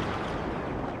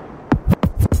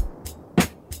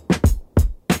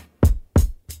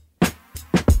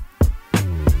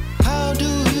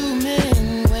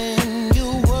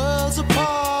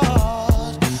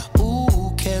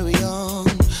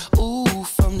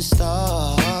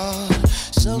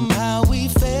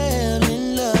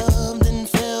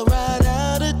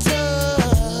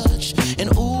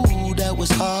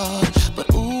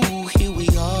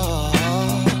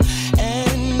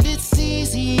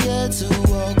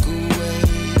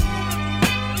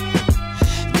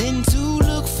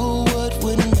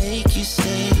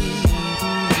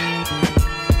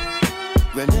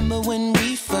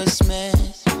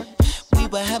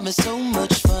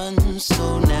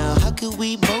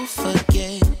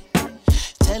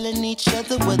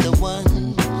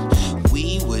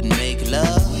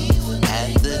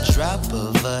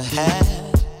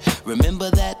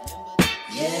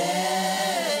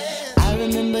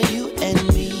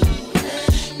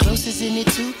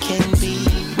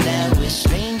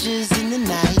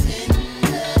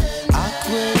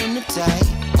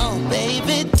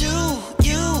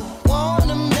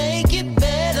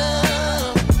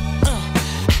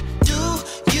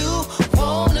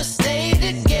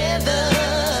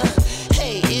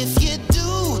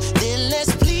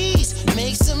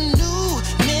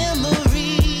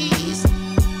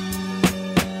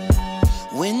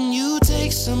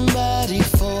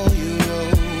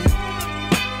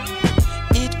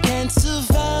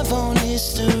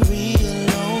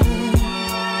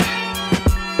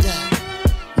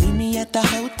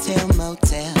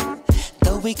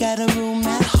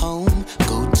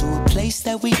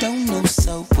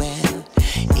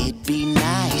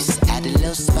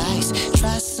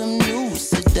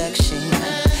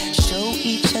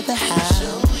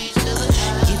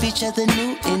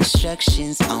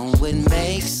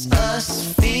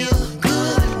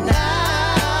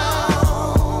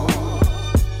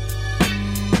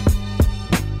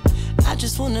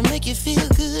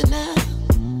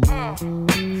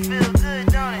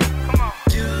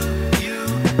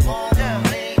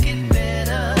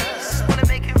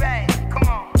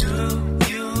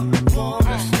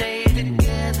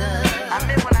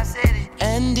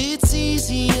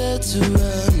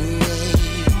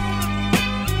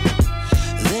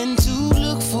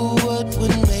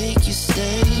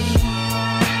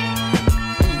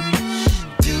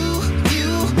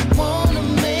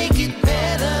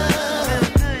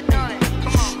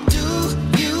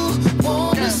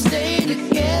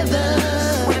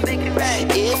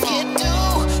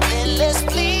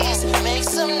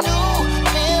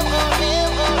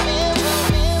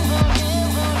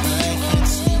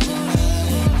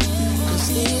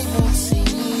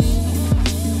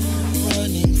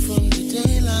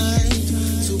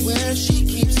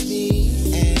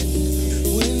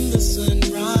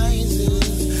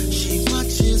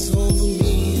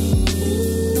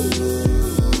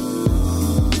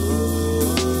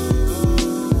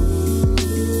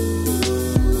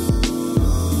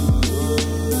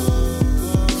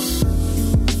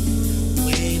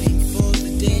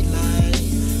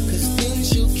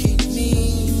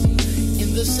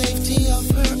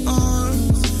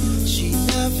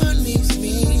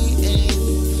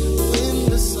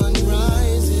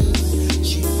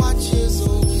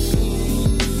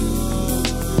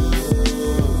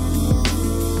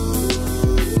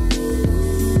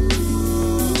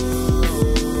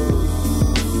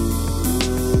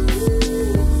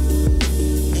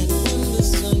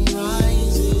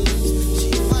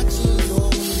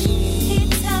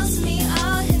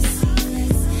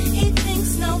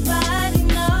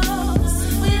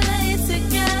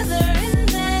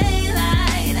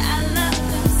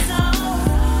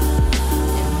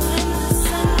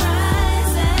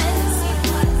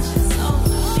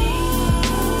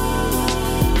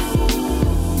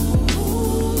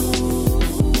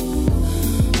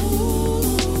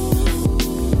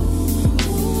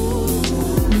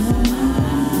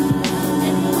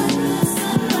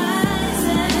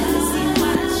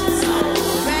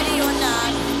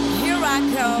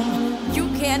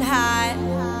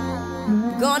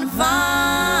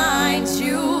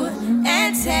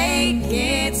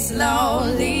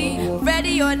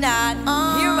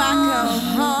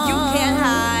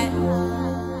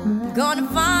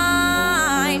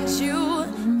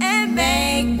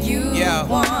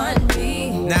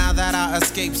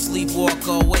 escape, sleep, walk,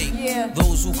 or wake.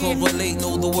 Those who correlate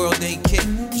know the world ain't kick.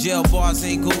 Jail bars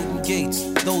ain't golden gates.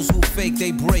 Those who fake,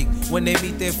 they break. When they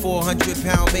meet their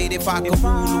 400-pound mate, if I could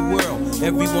rule the world,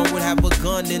 everyone would have a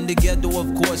gun in the ghetto,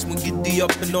 of course, when get the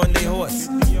up and on their horse.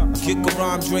 Kick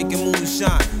around drinking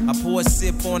moonshine. I pour a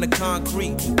sip on the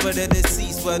concrete for the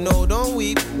deceased, but no, don't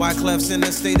weep. Why Clef's in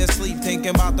a state of sleep, thinking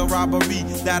about the robbery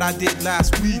that I did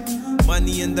last week.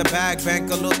 Money in the bag,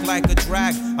 banker look like a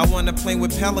drag. I wanna play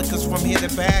with pelicans from here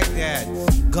to Baghdad.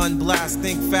 Gun blast,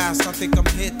 think fast, I think I'm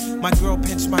hit. My girl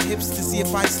pinched my hips to see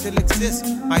if I still exist.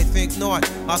 I think not,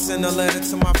 I'll send a letter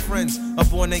to my friends. A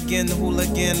born again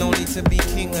hooligan, only to be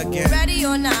king again. Ready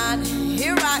or not,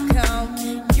 here I come.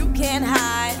 You can't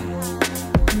hide.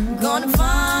 Gonna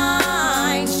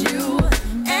find you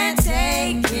and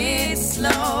take it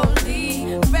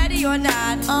slowly. Ready or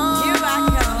not, here I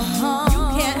come.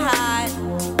 You can't hide.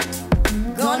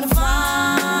 Gonna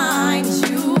find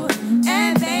you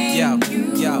and make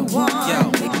you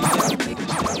want.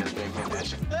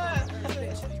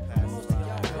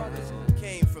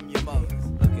 Came from your mother,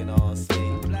 looking all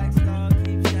sweet. Black star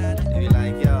keep shining. You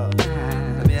like, yo,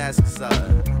 let me ask you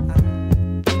something.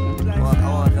 I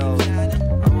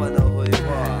wanna know who you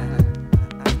are.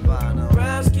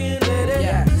 Brown skin lady.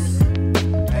 Yes.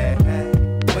 Hey, hey,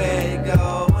 where you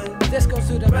going? This goes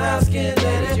to the brown skin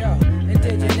lady. Yo,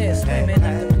 indigenous women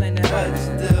of the planet Earth.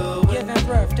 Giving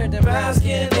birth to the brown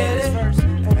skin lady. First,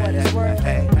 for what it's worth.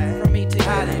 From me to you,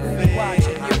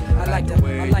 watching you. I like the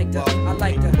way you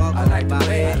walk.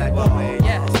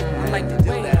 Yes, I like the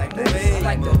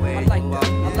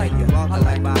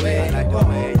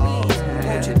way.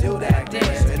 Won't you do that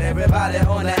dance? And everybody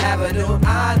on the avenue,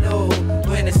 I know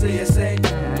when they see you say,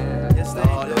 yes,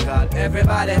 Lord of God.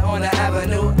 Everybody on the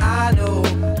avenue, I know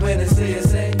when they see you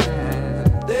say,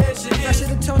 there she is. Fresher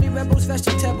than Tony Rebels,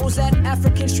 vegetables at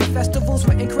African street festivals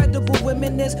where incredible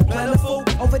women is plentiful.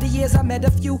 Over the years I met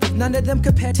a few, none of them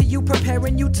compared to you,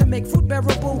 preparing you to make food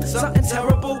bearable. Something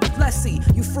terrible, let's see,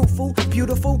 you fruitful,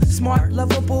 beautiful, smart,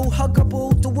 lovable,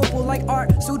 huggable, doable like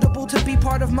art, suitable to be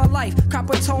part of my life.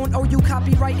 Copper tone, oh you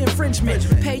copyright infringement.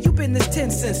 Pay you been this 10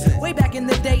 cents. Way back in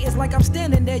the day, it's like I'm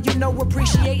standing there, you know,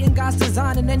 appreciating God's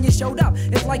design, and then you showed up.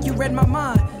 It's like you read my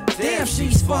mind. Damn,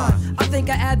 she's fun. I think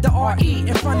I add the R-E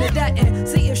in front of that and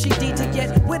see if she need to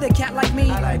get with a cat like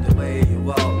me. I like the way you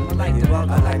walk. I like the walk.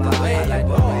 I like the way you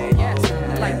walk. Yes,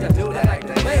 I like the do that. I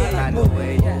like the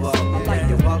way you walk. I like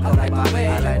the walk. I like the way.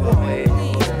 I like the way you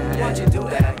walk. Won't you do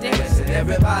that dance? And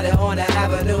everybody on the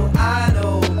avenue, I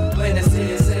know when they see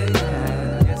you say,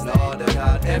 yes, Lord of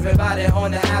God. Everybody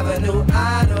on the avenue,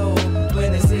 I know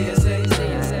when they see you say,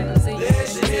 there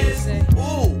she is.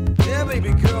 Ooh, yeah,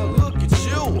 baby girl, look at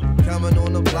you. Coming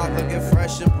on the block looking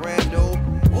fresh and brand new.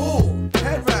 Ooh,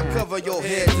 head wrap cover your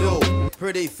head, do.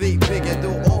 Pretty feet big and do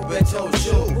open toe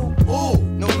shoe. Ooh,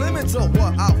 no limit to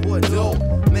what I would do.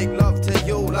 Make love to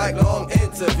you like long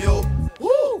interview.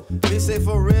 Woo, me say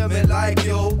for real, me like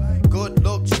you. Good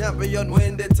look champion,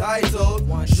 win the title.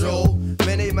 Show,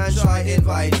 many man try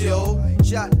invite you.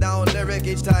 Shot down lyric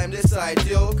each time decide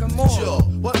you. Come on, sure,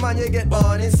 what man you get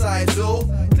born inside so.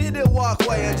 Clear the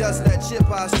walkway and just let shit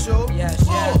pass through. Yes,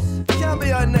 yes. Can't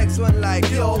be our next one like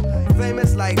you.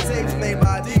 Famous like tapes made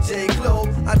by DJ Clue.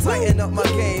 I tighten up my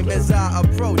game as I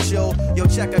approach you. Yo,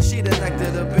 check her, she the neck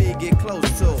to the beat, get close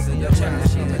to. Yo, check her,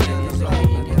 she the neck to the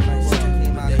beat, get close to.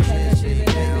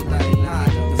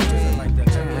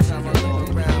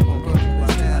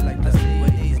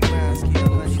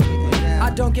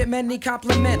 I don't get many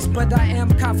compliments, but I am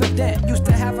confident. Used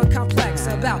to have a complex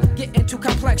about getting too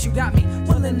complex. You got me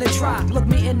willing to try. Look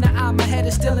me in the eye, my head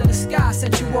is still in the sky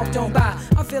since you walked on by.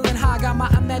 I'm feeling high, got my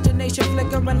imagination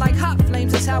flickering like hot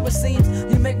flames. That's how it seems.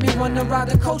 You make me wanna ride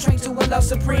the Coltrane to a love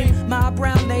supreme. My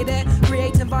brown lady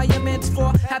creates environments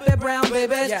for happy brown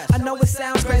babies. Yes. I know it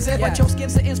sounds crazy, but your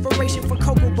skin's an inspiration for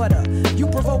cocoa butter. You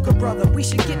provoke a brother. We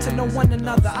should get to know one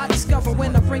another. I discover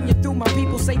when I bring you through. My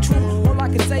people say true. All I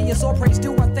can say is all praise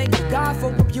due. I thank God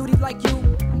for a beauty like you.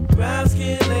 Brown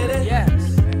skin lady.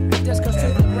 Yes. Just cause to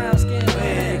the brown skin lady.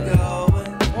 Where you going?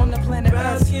 On the planet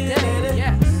brown Earth. Skin lady.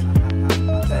 Yes.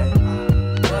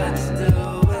 What you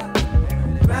doing?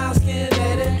 Brown skin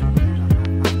lady.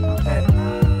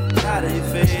 How do you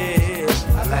feel?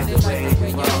 I like the way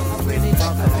you walk.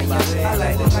 I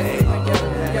like the way you walk.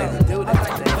 Do that. I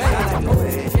like the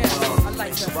way you walk. I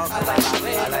like the way you walk. I like the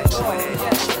way you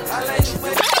walk. I like the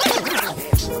way.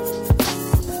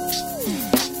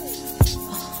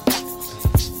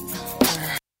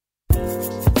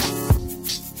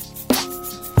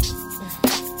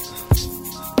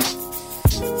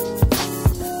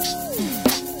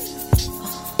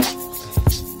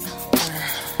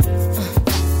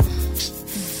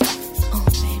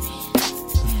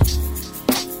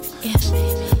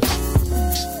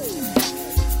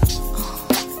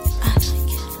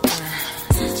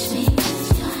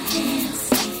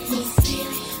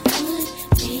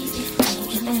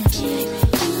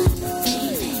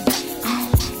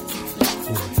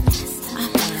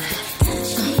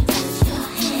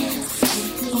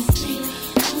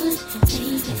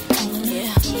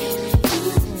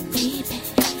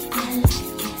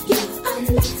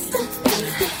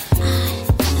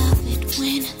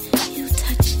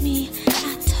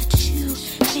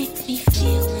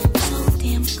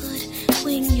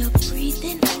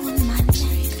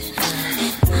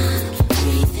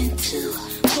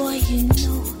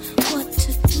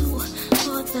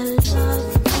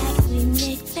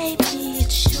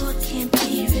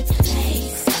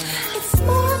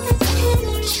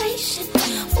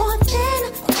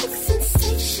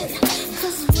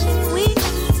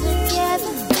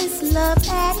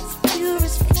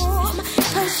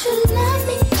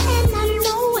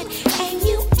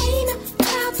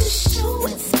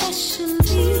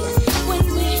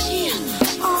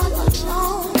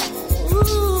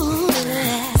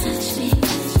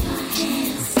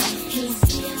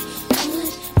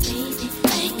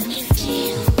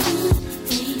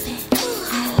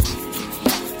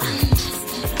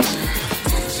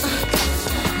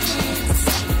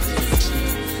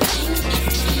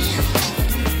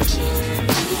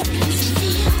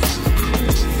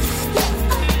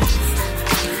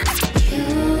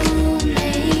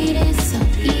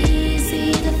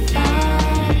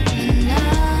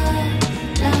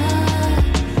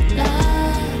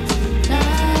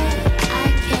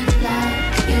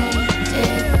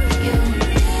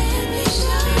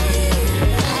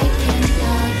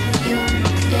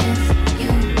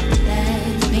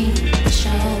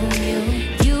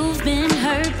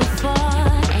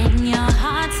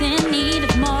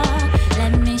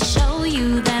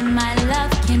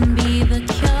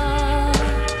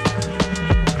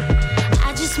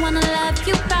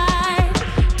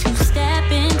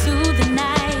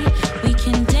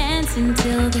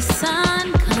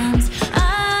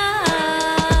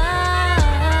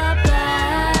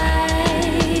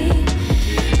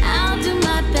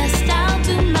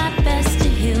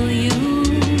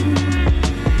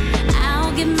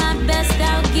 my best,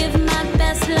 I'll give my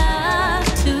best love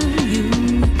to you.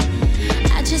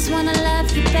 I just wanna love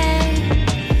you,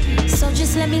 babe. So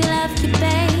just let me love you,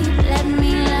 babe. Let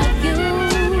me love you.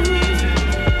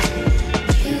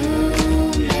 You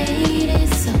made it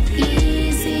so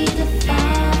easy to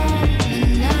fall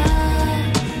in love,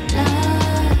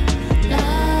 love,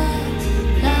 love,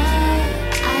 love.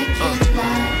 I can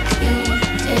love you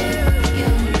if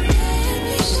you.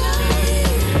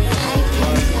 I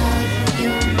can love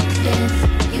you if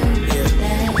you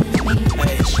let me.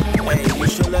 Hey, you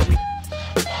should let me.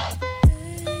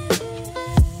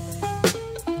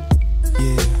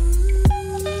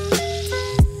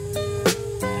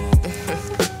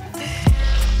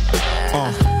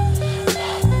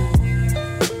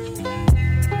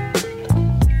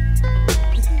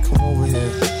 Come over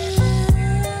here.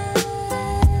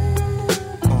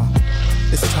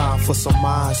 It's time for some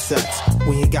mindsets.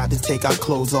 We ain't got to take our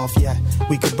clothes off yet.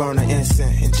 We could burn an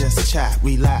incense and just chat,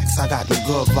 relax. I got the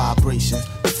good vibrations.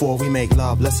 Before we make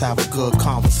love, let's have a good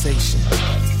conversation.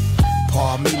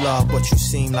 Pardon me, love, but you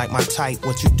seem like my type.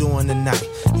 What you doing tonight?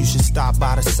 You should stop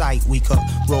by the site. We could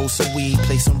roll some weed,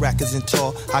 play some records and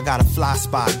talk. I got a fly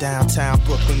spot downtown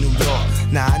Brooklyn, New York.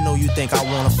 Now I know you think I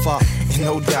wanna fuck,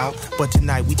 no doubt, but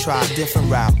tonight we try a different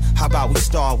route. How about we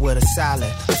start with a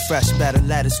salad, a fresh bed of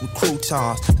lettuce with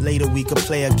croutons. Later we could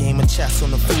play a game of chess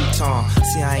on the futon.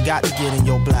 See, I ain't got to get in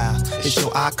your blouse. It's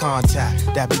your eye contact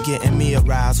that be getting me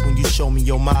aroused. When you show me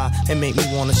your mind and make me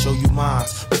wanna show you mine.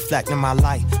 Reflecting my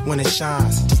light when it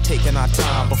shines. Just taking our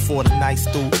time before the night's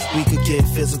through. We could get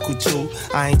physical too.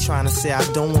 I ain't trying to say I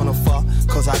don't wanna fuck,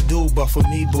 cause I do, but for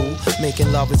me, boo,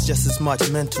 making love is just as much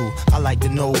mental. I like to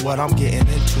know what I'm getting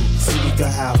into. See, we could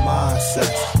have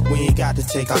mindsets. We ain't got to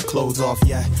take our clothes off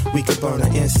yet. We could burn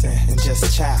an incense and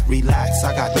just chat, relax.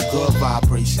 I got the good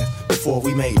vibration. Before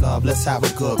we make love, let's have a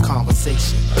good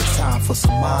conversation. It's time for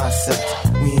some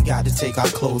mindsets. We ain't got to take our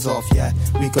clothes off yet.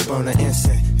 We could burn an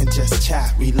incense and just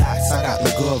chat, relax. I got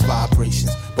the good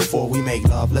vibrations. Before we make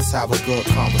love, let's have a good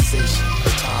conversation.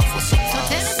 It's time for some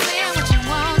mindsets.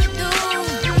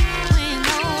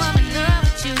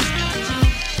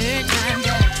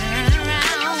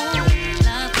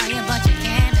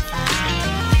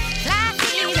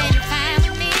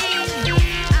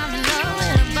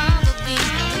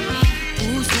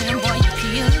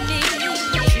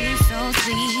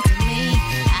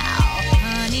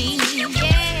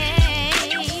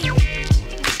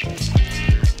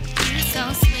 So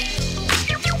sweet.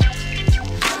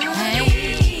 Hey,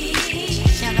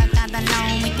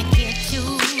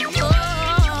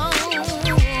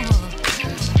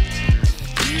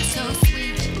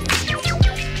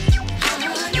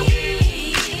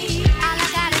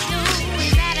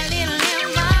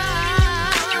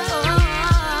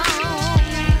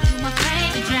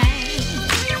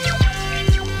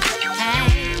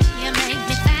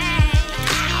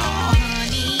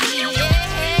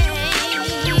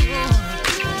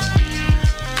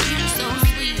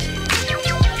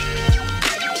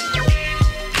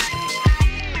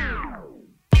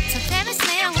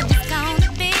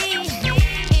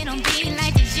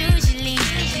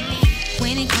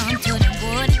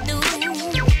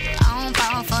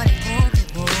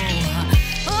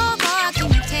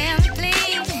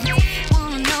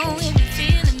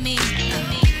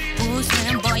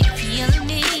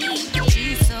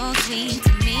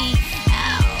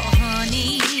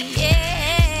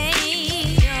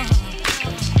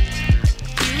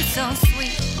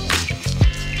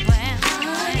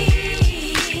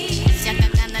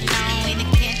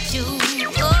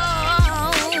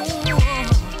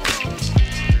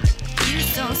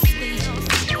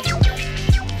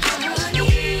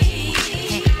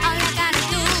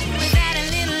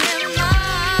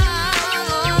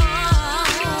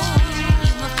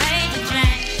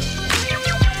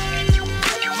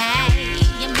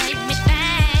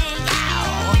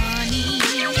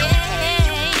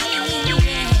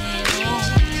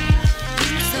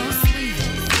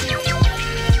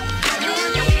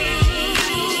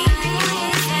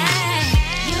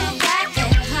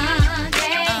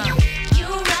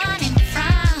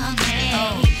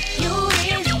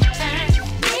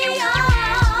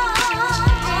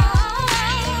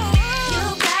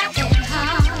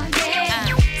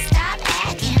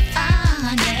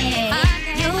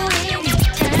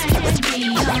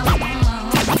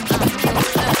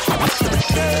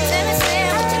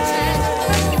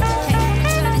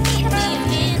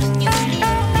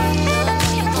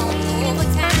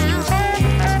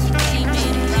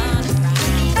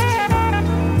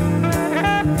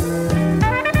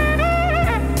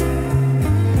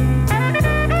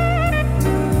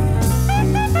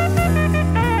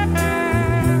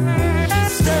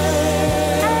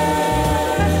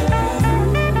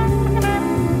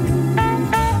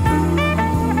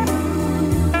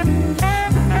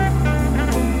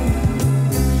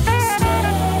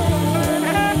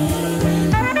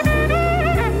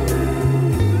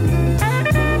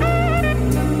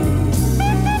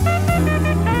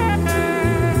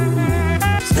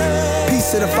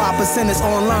 percenters,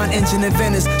 online engine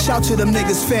inventors. Shout to them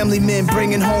niggas, family men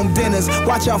bringing home dinners.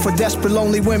 Watch out for desperate,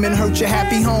 lonely women, hurt your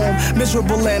happy home.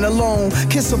 Miserable and alone,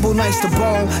 kissable, nice to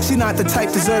bone. She not the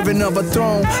type deserving of a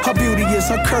throne. Her beauty is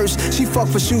her curse. She fuck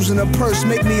for shoes in her purse.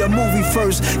 Make me a movie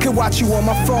first. Can watch you on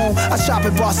my phone. I shop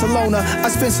in Barcelona. I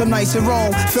spend some nights in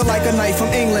Rome. Feel like a knight from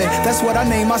England. That's what I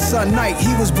named my son Knight.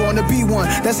 He was born to be one.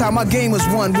 That's how my game was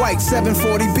won. White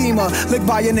 740 Beamer, licked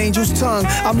by an angel's tongue.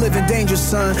 I'm living dangerous,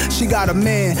 son. She got a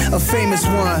man, a famous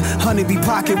one. Honeybee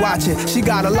pocket watching. She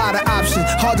got a lot of options.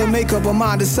 Hard to make up her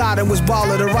mind, deciding which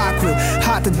baller to rock with.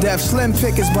 Hot to death, slim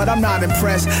pickings, but I'm not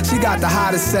impressed. She got the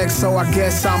hottest sex, so I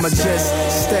guess I'ma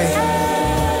just stay.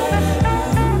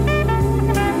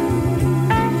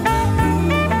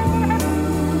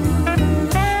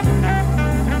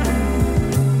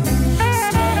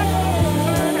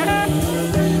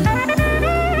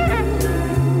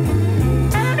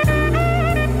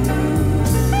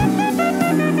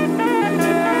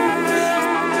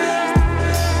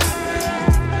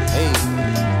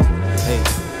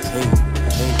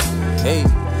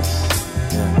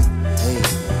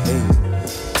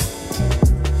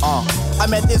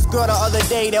 Girl the other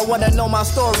day that wanna know my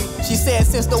story. She said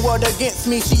since the world against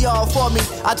me, she all for me.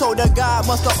 I told her God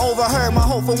must have overheard my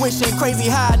hope for wishing. Crazy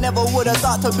how I never would have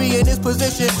thought to be in this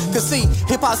position. Cause see,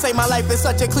 hip-hop say my life is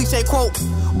such a cliche quote.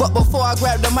 But before I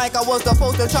grabbed the mic, I was the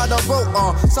first to try to broke.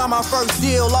 Signed my first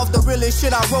deal off the realest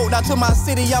shit I wrote. Now to my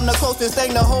city, I'm the closest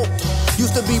thing to hope.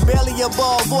 Used to be barely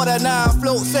above border 9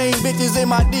 float. Same bitches in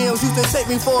my DMs used to take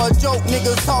me for a joke.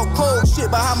 Niggas talk cold shit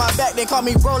behind my back, they call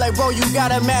me bro. Like bro, you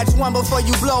gotta match one before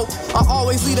you blow. I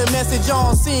always leave a message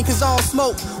on scene cause I don't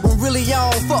smoke. When really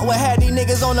I don't fuck with had these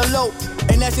niggas on the low.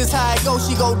 And that's just how it goes.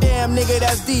 She go, damn nigga,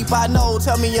 that's deep, I know.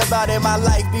 Tell me about it, my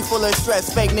life be full of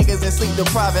stress. Fake niggas and sleep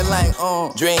depriving like,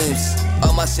 Dreams,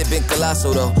 all my shit been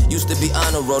colossal though. Used to be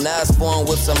honor roll, now it's foreign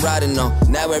whips I'm riding on.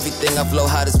 Now everything I flow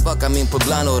hot as fuck, I mean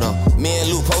poblano though. Me and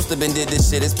Lou Poster been did this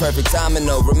shit, it's perfect timing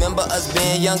though. Remember us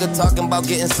being younger, talking about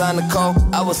getting signed to call?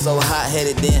 I was so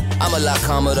hot-headed then, I'm a lot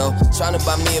calmer though. Trying to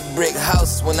buy me a brick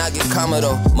house when I get calmer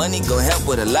though. Money gon' help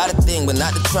with a lot of things, but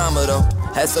not the trauma though.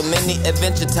 Had so many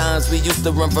adventure times, we used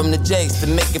to run from the jakes. To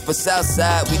make it for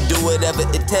Southside, we do whatever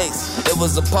it takes. It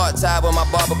was a part-time when my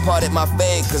barber parted my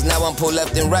fade. Cause now I'm pulled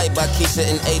left and right by Keisha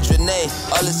and Adrienne.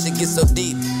 All this shit gets so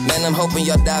deep, man, I'm hoping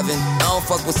y'all diving. I don't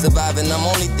fuck with surviving, I'm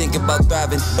only thinking about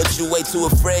thriving. But you way too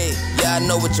afraid, yeah, I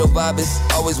know what your vibe is.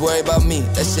 Always worry about me,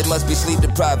 that shit must be sleep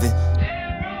depriving.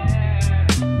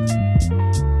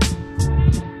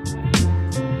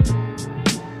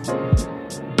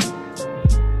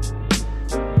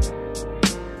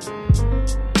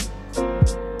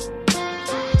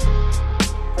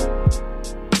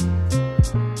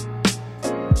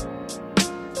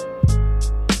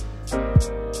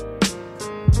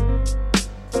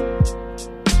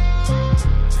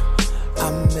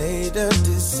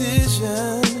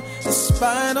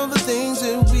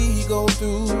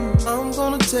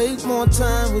 Take more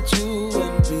time with you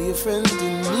and be a friend to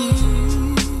me.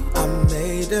 I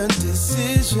made a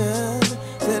decision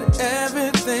that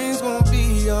everything's gonna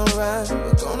be alright.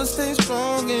 We're gonna stay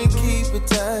strong and keep it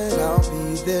tight. I'll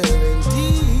be there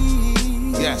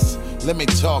indeed. Yes. Let me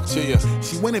talk to you.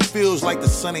 See, when it feels like the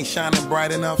sun ain't shining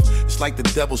bright enough, it's like the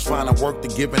devil's finding work to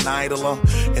give an idler.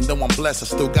 And though I'm blessed, I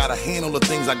still gotta handle the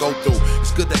things I go through.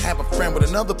 It's good to have a friend with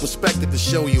another perspective to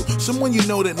show you. Someone you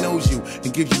know that knows you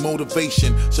and gives you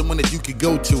motivation. Someone that you could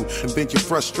go to and vent your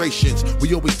frustrations.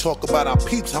 We always talk about our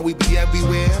peeps, how we be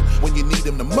everywhere. When you need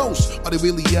them the most, are they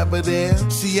really ever there?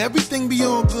 See, everything be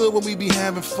all good when we be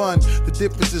having fun. The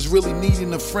difference is really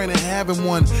needing a friend and having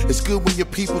one. It's good when your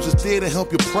people's just there to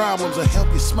help your problems and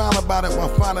help you smile about it while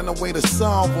finding a way to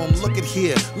solve them. Look at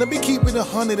here, let me keep it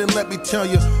 100 and let me tell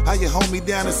you how you hold me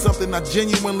down is something I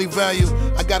genuinely value.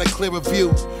 I got a clearer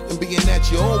view, and being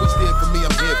that you're always there for me,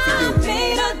 I'm here for you. I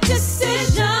made a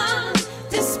decision,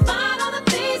 despite all the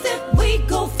things that we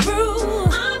go through.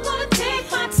 I'm gonna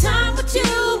take my time with you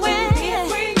and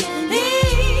bring it me.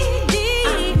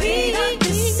 I made a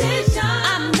decision,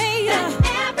 that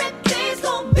everything's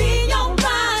gonna be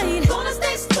alright. Gonna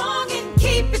stay strong and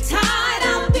keep it tight.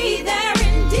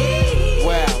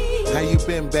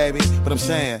 Baby, but I'm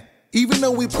saying, even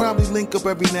though we probably link up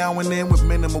every now and then with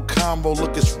minimal combo,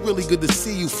 look, it's really good to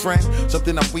see you, friend.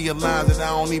 Something I realize that I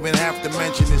don't even have to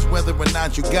mention is whether or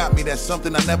not you got me. That's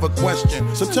something I never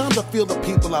question. Sometimes I feel the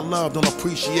people I love don't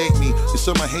appreciate me. And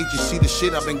some I hate you see the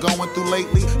shit I've been going through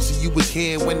lately. See, you was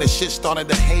here when the shit started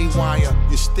to haywire.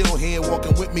 You're still here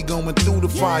walking with me going through the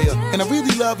fire. And I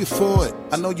really love you for it.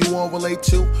 I know you all relate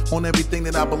to on everything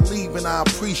that I believe, and I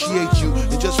appreciate you.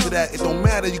 And just for that, it don't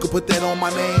matter, you can put that on my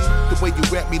name. The way you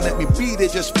rap me, let me me be there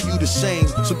just for you the same.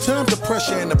 Sometimes the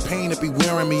pressure and the pain will be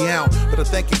wearing me out, but I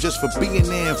thank you just for being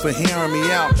there and for hearing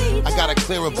me out. I got a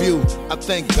clearer view. I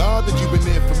thank God that you've been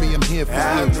there for me. I'm here for you.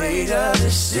 I made a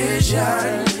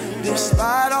decision,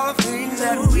 despite all the things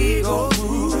that we go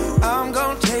through. I'm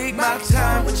gonna take my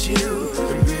time with you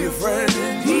and be a friend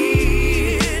in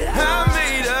need. I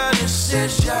made a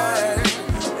decision,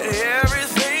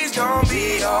 everything's gonna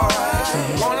be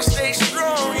alright. Wanna stay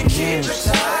strong and keep it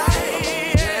tight.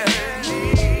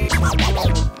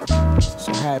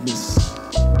 So habits.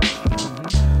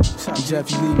 Something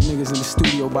Jeff, you leave niggas in the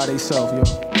studio by themselves, yo.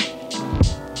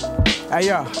 Hey,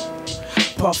 yo.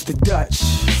 Puff the Dutch.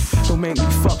 Don't make me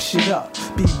fuck shit up.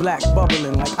 Be black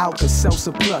bubbling like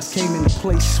Alka-Seltzer Plus. Came into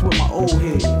place with my old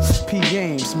head. P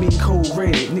games, mean cold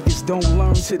red. Niggas don't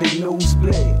learn till they nose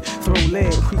bled. Throw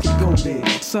lead, we can go there.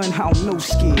 Son, how no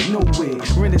scared, nowhere.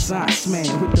 Renaissance man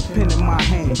with the pen in my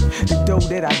hand. The dough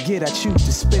that I get, I choose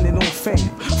to spend it on fam.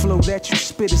 Flow that you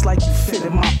spit is like you fit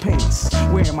in my pants.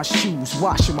 Wearing my shoes,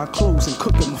 washing my clothes, and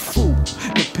cooking my food.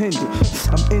 Dependent,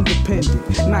 I'm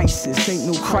independent. Nicest, ain't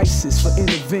no crisis for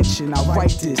intervention. I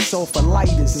write this off of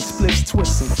lighters and spliffs twisting.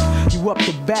 You up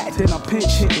the bat, then I'm pinch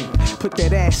hitting. Put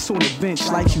that ass on the bench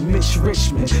like you Mitch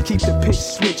Richmond. Keep the pitch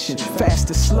switching, fast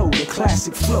or slow, the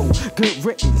classic flow. Good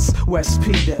riddance, West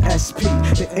P to SP,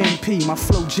 the MP. My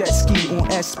flow jet ski on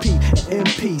SP and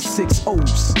MP, 6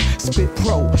 O's. Spit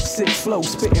pro, sick flow,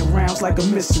 spitting rounds like a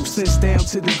missile. Sends down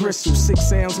to the gristle, 6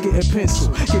 sounds getting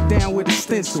pencil. Get down with a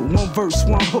stencil, 1 verse,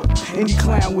 1 hook. Any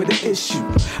clown with an issue.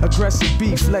 Aggressive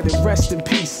beef, let it rest in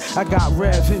peace. I got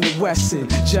Rev in the West End,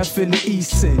 Jeff in the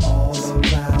East End. All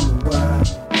around the world.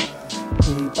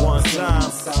 One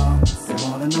time. They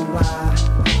wanna know why.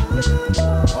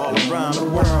 All around the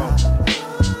world.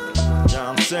 You know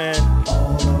what I'm saying?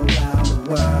 All around the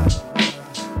world.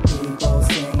 People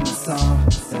sing the song.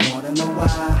 They wanna know why.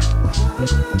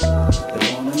 They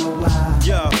wanna know why.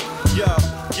 Yo.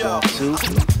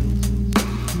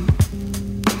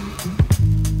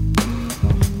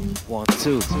 1,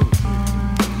 2.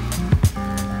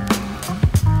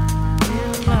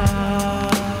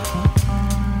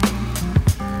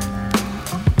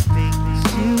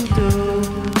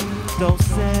 Don't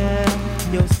sell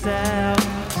yourself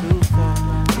to fall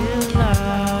in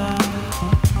love.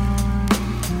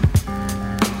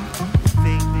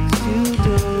 Things you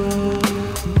do.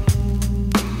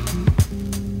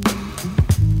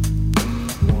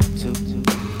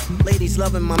 Ladies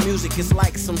loving my music, it's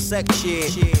like some sex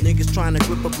shit. Niggas trying to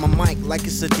grip up my mic like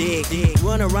it's a dig.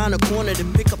 Run around the corner to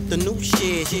pick up the new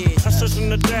shit. I search in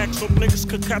the deck so niggas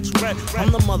could catch a rat.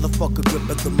 I'm the motherfucker grip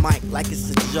up the mic like it's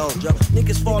a joke.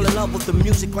 Niggas fall in love with the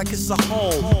music like it's a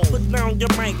hole. Put down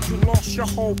your mic, you lost your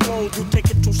whole road. You take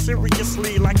it too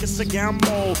seriously like it's a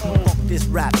gamble. Fuck this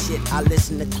rap shit, I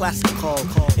listen to classical.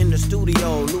 In the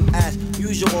studio, new as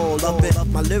usual. Love it,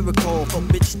 my lyrical for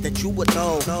bitches that you would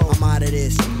know. I'm out of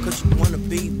this, cause you wanna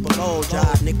be below.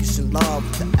 Y'all niggas in love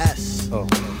with the S.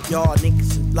 Y'all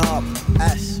niggas in love with the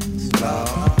S.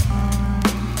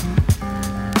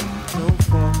 Don't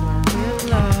fall in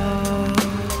love.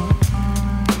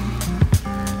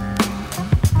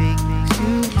 Things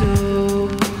you do.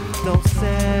 Don't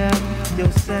sell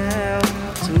yourself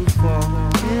to fall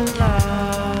in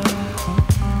love.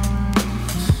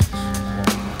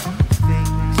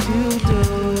 Things you do.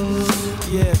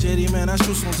 Yeah, JD, man, that's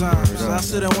true sometimes. I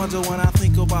sit and wonder when I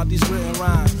think about these written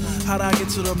rhymes. How'd I get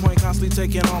to the point constantly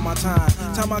taking all my time?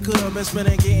 Time I could have been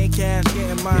spending getting cash,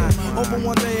 getting mine. Hoping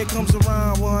one day it comes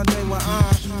around, one day when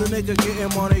I'm the nigga getting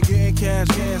money, getting cash,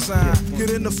 getting signed.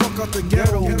 Getting the fuck out the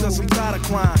ghetto because I'm tired of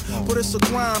crime. But it's a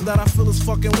crime that I feel is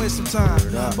fucking waste of time.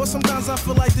 But sometimes I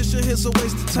feel like this shit is a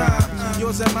waste of time.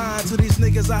 Yours and mine to these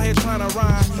niggas out here trying to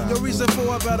rhyme. Your reason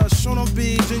for it better show them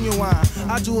be genuine.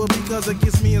 I do it because it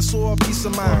gives me a sore peace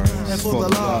of mind. And for the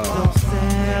love. Don't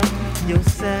sell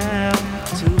yourself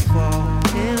to fall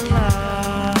in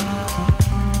love.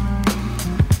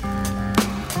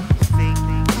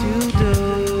 Things you do.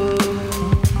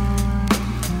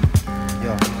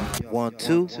 1,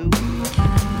 2.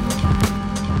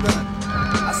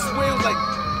 I swear it was like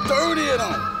 30 of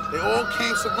them. They all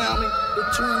came surround me. The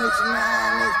tuners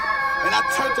and and I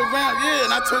turned around. Yeah,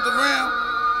 and I turned around.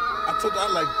 I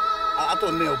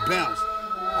thought Nail bounced.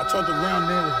 I turned around,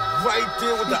 Nail was right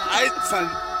there with the ice. Son,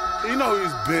 you know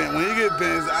he's bent. When you get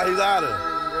bent, he's out of.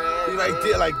 He's right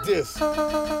there like this.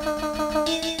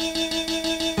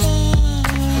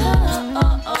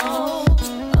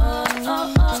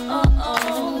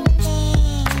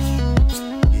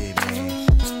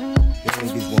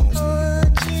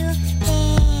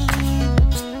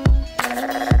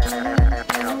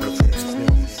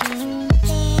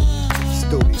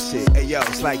 Shit.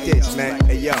 like this, man.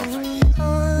 Hey, yo.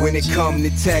 When it come to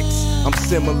text, I'm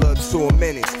similar to a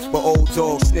menace. But old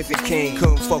dog sniffing king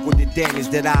couldn't fuck with the damage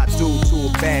that I do to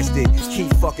a bastard.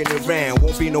 Keep fucking around,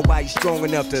 won't be nobody strong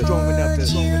enough to.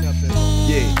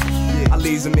 Yeah. I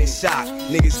leaves them in shock.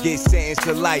 Niggas get sentenced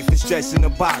to life and stretched in a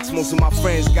box. Most of my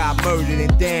friends got murdered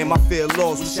and damn, I feel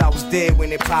lost. Wish I was dead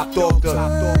when it popped off the.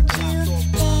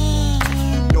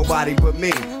 Nobody but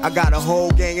me. I got a whole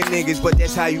gang of niggas, but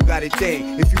that's how you gotta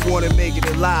think. If you wanna make it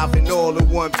alive and all in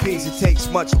one piece, it takes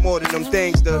much more than them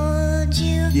things to.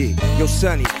 Yeah, yo,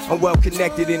 Sonny, I'm well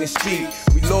connected in the street.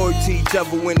 We loyal to each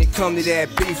other when it come to that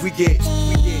beef. We get.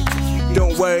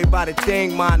 Don't worry about a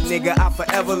thing, my nigga. I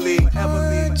forever leave.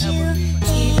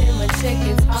 Even when shit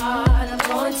gets hard, I'm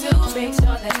going to make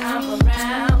sure that I'm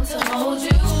around to hold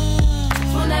you.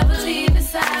 We'll never leave your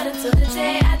side until the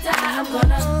day I die. I'm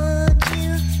gonna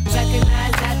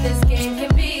recognize that this game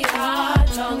can be hard.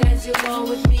 Long as you go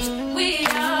with me, we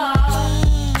are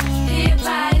here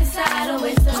by your side.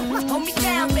 Always hold me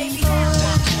down, baby.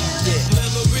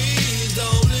 Memories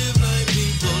don't live like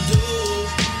people do.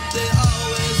 They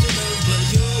always remember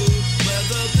you,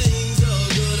 whether things are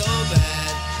good or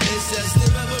bad. It's just the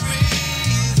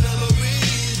memories.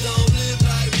 Memories don't live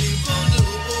like people do.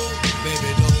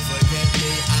 Baby, don't forget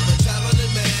me. I'm a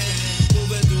traveling man,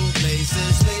 moving through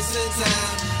places, space and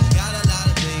time. Got a lot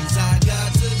of things I got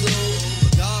to do,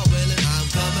 but God willing, I'm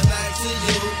coming back to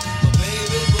you. But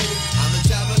baby boo, I'm a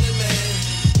traveling man,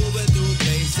 moving through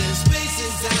places, space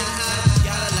and time.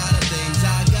 Got a lot of things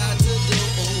I got to do,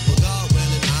 but God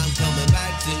willing, I'm coming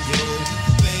back to you.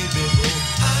 Baby boo,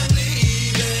 I'm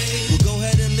leaving. Well, go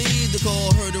ahead and leave the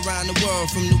call heard around the world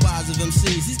from the wise of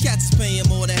MCs. These cats is paying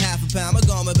more than half a pound. My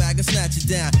garment bag and snatch it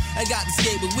down. I got the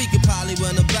skate, but we could probably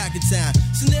run them back in town.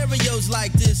 Scenarios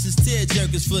like this is tear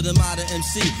jerkers for the modern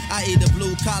MC. I eat a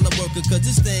blue collar worker, cause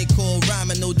this thing called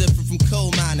rhyming, no different from coal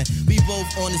mining. We both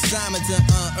on assignment to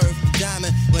unearth the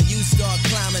diamond. When you start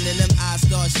climbing and them eyes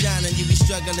start shining, you be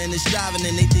struggling and striving,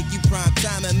 and they think you prime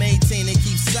time and maintain and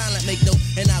keep silent. Make no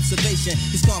an observation,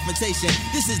 it's confrontation.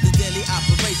 This is the daily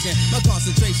operation. My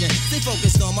concentration, stay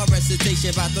focused on my recitation.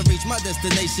 About to reach my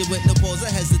destination with no pause or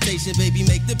hesitation. Baby,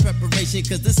 make the preparation,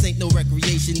 cause this ain't no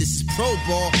recreation. This is pro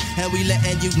ball, and we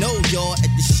letting you know, y'all, at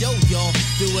the show, y'all.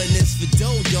 Doing this for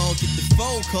dough, y'all. Get the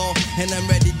phone call, and I'm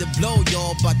ready to blow,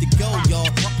 y'all. About to go, y'all.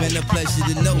 Been a pleasure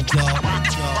to know, y'all. And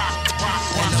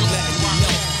I'm letting you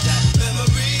know that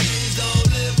memories don't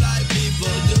live like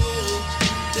people do.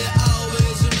 They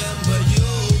always remember you,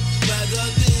 whether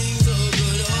things are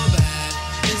good or bad.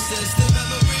 It's just the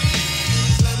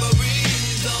memories.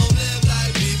 Memories don't live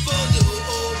like people do.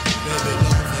 Baby,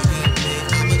 don't forget me.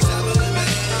 I'm a traveling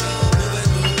man, moving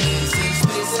through places,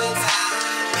 space and time.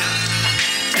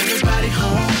 Everybody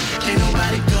home, ain't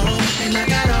nobody gone, and I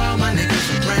got all my niggas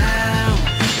around.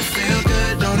 It feel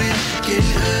good, don't it? Getting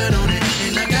hood on it,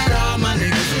 and I got all my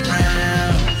niggas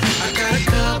around. I got a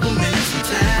couple minutes in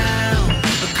town,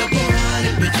 a couple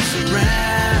hundred bitches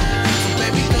around. So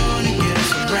baby, go on and get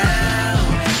us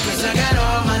around, cause I got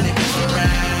all my niggas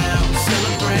around.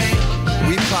 Celebrate.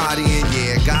 We partying,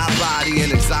 yeah, got body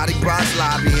and exotic bras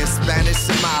lobbying, Spanish,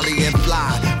 Somali, and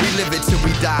fly. We live it till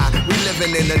we die. We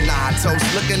living in the night, toast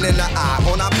looking in the eye.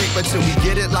 On our paper till we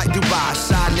get it like Dubai.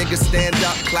 Shy niggas stand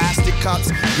up, plastic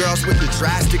cups. Girls with the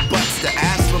drastic butts to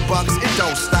ask for bucks. It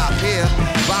don't stop here.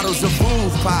 Bottles of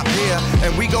booze pop here,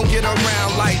 and we gon' get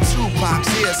around like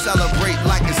Tupac's here. Celebrate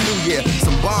like it's New Year.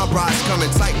 Some bomb rides coming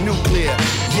tight nuclear.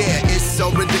 Yeah, it's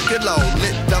so ridiculous.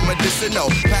 Lit, dumb, medicinal.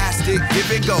 Past it,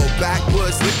 give it go.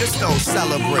 Backwoods, liquor store,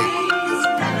 celebrate.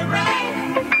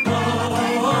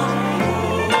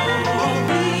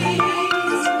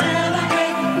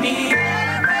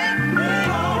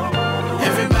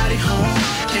 Everybody home,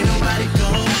 ain't nobody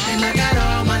gone, and I got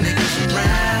all my niggas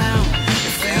around.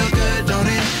 It feel good, don't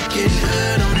it? Getting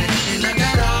hood on it, and I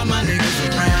got all my niggas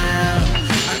around.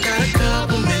 I got a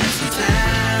couple minutes in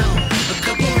town, a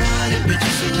couple hundred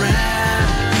bitches around.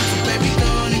 So baby, go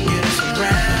on and get us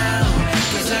around,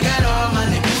 cause I got all my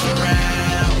niggas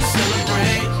around.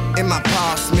 Celebrate. In my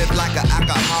Paul Smith like an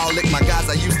alcoholic. My guys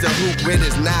I used to hoop with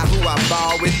is now who I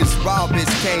ball with. This raw bitch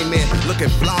came in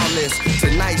looking flawless.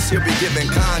 Tonight she'll be giving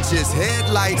conscious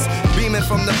headlights, beaming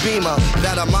from the beamer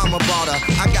that her mama bought her.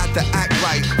 I got to act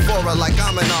right for her like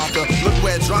I'm an author. Look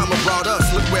where drama brought us,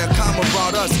 look where karma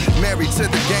brought us. Married to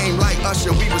the game like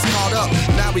Usher, we was caught up.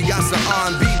 Now we got some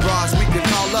R&B bras we can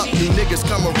call up. New niggas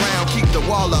come around, keep the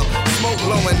wall up. Smoke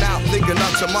blowing out, thinking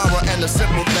of tomorrow and the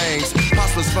simple things.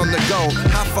 Hustlers from the go,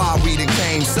 how far we done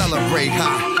came, celebrate,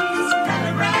 huh?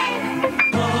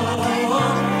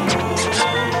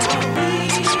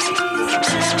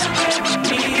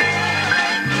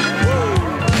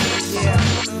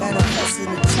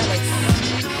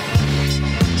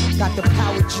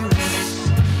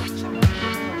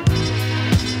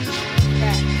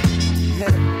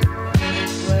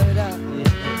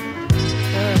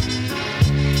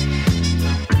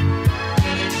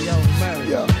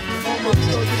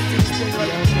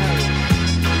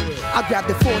 grab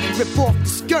the 40, rip off the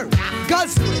skirt,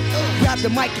 guzzle it, grab the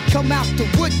mic and come out the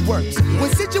woodworks.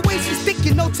 When situations stick,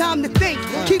 you no time to think.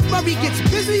 Keith Murray gets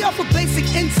busy off a basic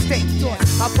instinct.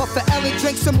 I puff a L and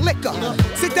drink some liquor.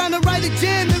 Sit down and write a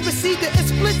jam and receive the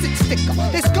explicit sticker.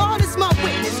 His God is my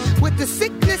witness. With the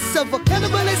sickness of a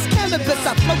cannibalist cannabis,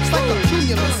 I float like a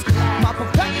cumulus. My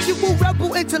perpetual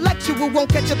rebel intellectual won't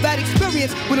catch a bad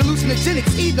experience with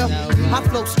hallucinogenics either. I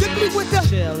flow strictly with the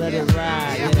chill, let it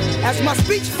ride. As my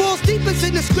speech falls deep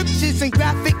into the scriptures and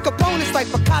graphic components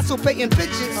like Picasso painting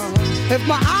pictures. If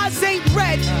my eyes ain't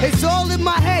red, it's all in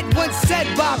my head. Once said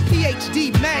by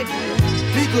PhD med.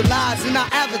 Legalize and I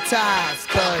advertise,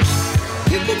 cause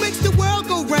people makes the world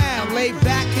go round. Lay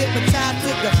back, hypnotized to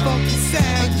the funky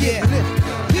sound, yeah.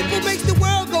 People makes the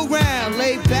world go round.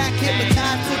 Lay back,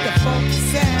 hypnotized to the funky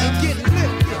sound, get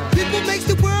lit. People makes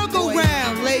the world go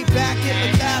round. Lay back,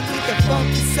 hypnotized to the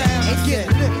funky sound, and get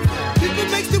lit. People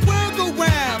makes the world go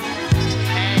round.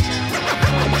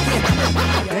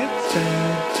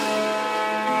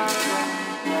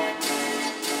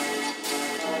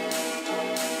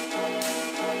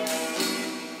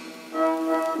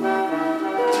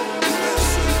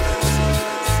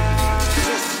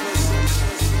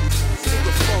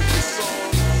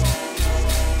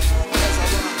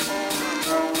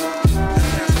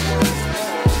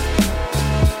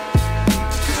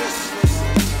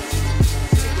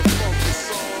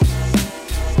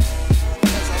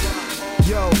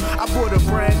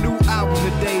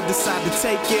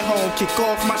 Take it home, kick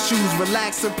off my shoes,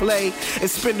 relax and play, and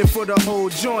spin it for the whole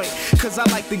joint. Cause I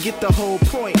like to get the whole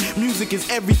point. Music is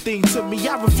everything to me.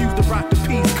 I refuse to rock the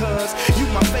piece, cause you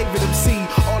my favorite MC.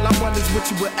 All I want is what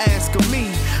you would ask of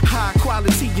me. High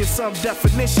quality in some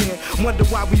definition. Wonder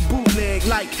why we bootleg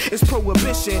like it's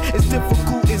prohibition. It's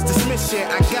difficult, it's dismission.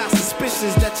 I got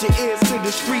suspicions that your ears to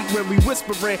the street when we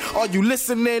whispering. Are you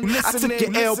listening? I took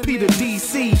your LP to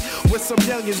DC, where some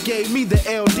youngins gave me the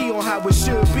LD on how it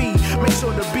should be. Make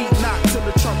sure the beat knock till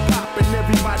the trunk pop and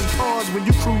everybody pause when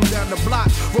you cruise down the block.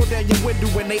 Roll down your window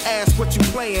when they ask what you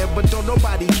playing, but don't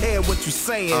nobody care what you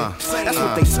saying. That's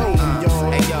what they told me,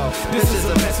 y'all. Hey yo, this is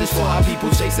a message for our people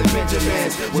chasing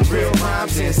Benjamins with real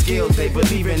rhymes and skills they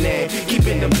believe in it.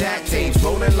 Keeping them DAC tapes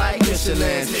rolling like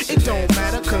Michelins. It don't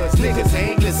matter cause niggas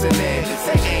ain't listening.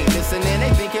 They ain't listening,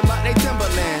 they thinking about they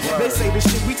Timberland. They say the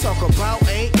shit we talk about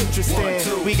ain't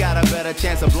interesting. We got a better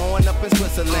chance of blowing up in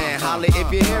Switzerland. Holla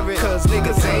if you hear it, cause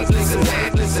niggas ain't listening.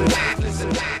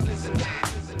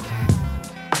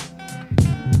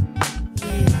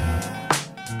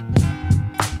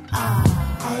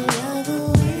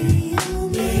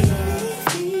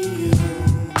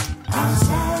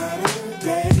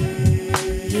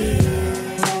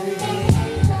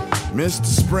 Mr.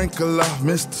 Sprinkler,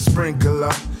 Mr.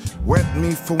 Sprinkler, wet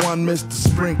me for one, Mr.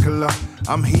 Sprinkler.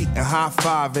 I'm heating high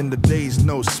five in the days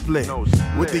no split.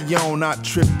 With the yawn, I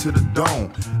trip to the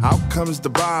dome. Out comes the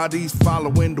bodies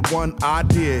following the one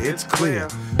idea. It's clear.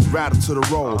 Rattle to the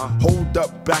roll. Hold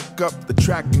up, back up the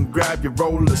track and grab your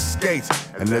roller skates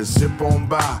and let's zip on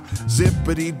by.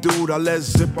 Zippity dude, let's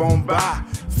zip on by.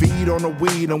 Feed on the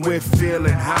weed and we're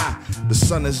feeling high. The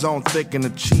sun is on thick and the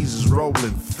cheese is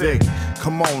rolling thick.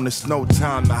 Come on, it's no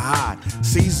time to hide.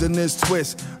 Season is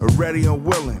twist, ready and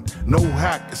willing. No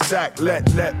hack, sack, let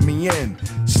me in.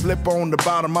 Slip on the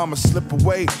bottom, I'ma slip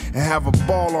away and have a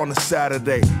ball on a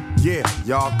Saturday. Yeah,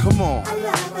 y'all, come on.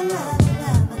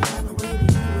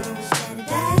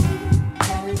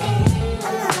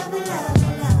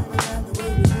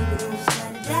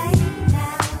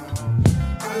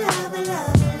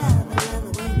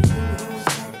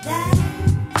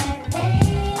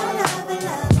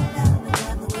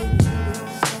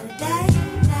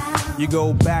 You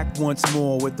go back once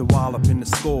more with the wallop in the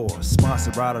score.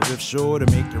 Sponsored by the Riff Shore to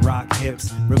make you rock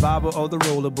hips. Revival of the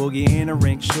roller boogie in a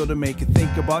rink, sure to make you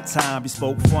think about time.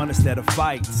 Bespoke fun instead of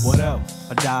fights. What else?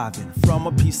 A diving from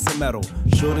a piece of metal,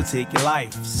 sure to take your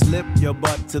life. Slip your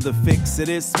butt to the fix of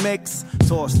this mix.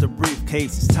 Toss the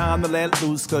briefcase, it's time to let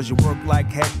loose, cause you work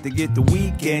like heck to get the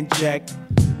weekend check.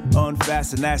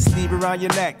 Unfasten that sleeve around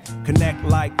your neck. Connect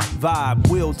like vibe,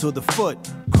 wheel to the foot.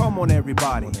 Come on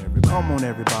everybody, come on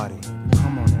everybody,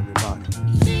 come on everybody.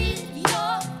 Leave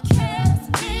your cares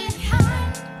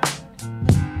behind.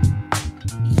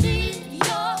 Leave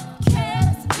your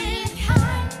cares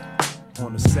behind.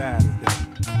 On a Saturday.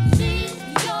 Leave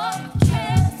your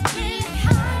cares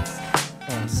behind.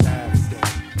 On a Saturday.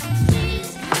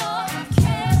 Leave your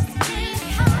cares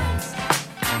behind.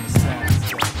 On a Saturday.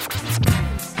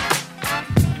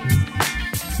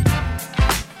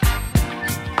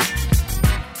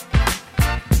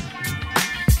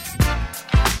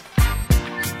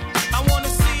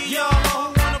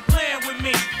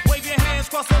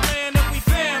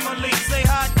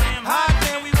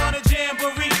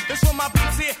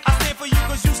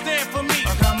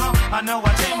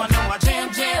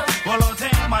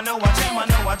 I jam, I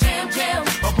know I jam, jam.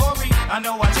 Oh, Bori, I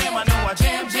know I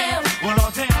jam, jam. Well,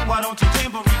 oh, damn, why don't you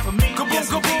jamboree for me? Kaboom,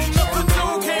 yes, kaboom, number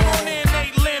 2 came on in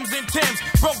 8 limbs and Timbs.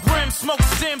 Broke brims, smoked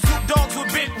stems, hoop dogs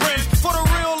with bent rims. For the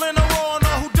real and the raw, and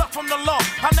who duck from the law.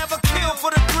 I never kill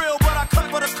for the thrill, but I cut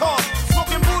for the cause.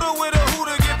 Smoking Buddha with a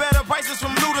hooter, get better prices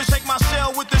from looters. Shake my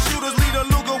shell with the shooters, lead a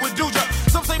Luger with Duja.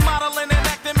 Some say modeling and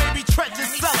acting, maybe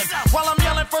treacherous selling. While I'm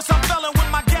yelling, first I'm felling with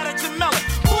my gadgets and melon.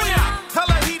 Booyah!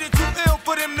 Hella heated, too ill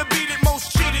for them to beat it.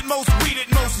 Most cheated, most weeded,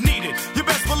 most needed. You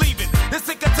best believe it. This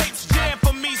sick of tapes jam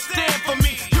for me, stand for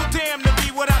me. You damn to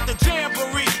be without the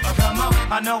jamboree. Oh, come on,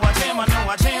 I know I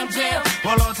jam, jam.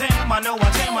 Well, oh, damn, I know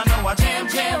I jam,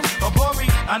 jam. Oh, Bori,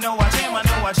 I know I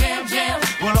jam, jam.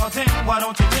 Well, oh, damn, why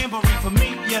don't you jamboree for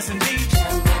me? Yes, indeed.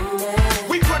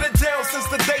 We put it down since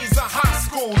the days of high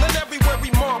school. And everywhere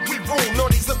we mark, we rule.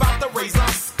 Naughty's about to raise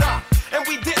our stock. And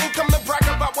we didn't come to brag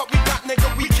about what we got,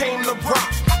 nigga. We came to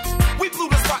rock. We blew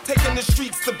the spot, taking the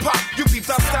streets to pop. You peeped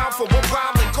our style for a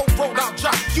while and co-wrote our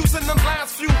job. Using the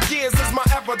last few years as my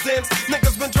evidence.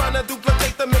 Niggas been trying to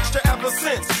duplicate the mixture ever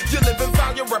since. You live and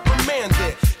foul, you're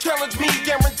reprimanded. Challenge me,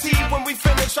 guaranteed when we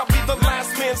finish, I'll be the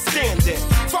last man standing.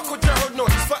 Fuck what you heard,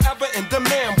 Naughty's forever in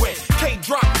demand with.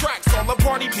 K-drop tracks, all the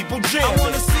party people jam. I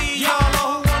wanna see y'all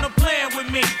who wanna plan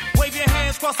with me. Wave your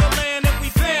hands across the land if we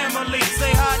family.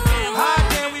 Say hot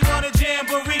damn, we want a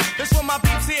jamboree. This for my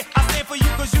peeps here, I stand for you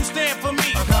cause you stand for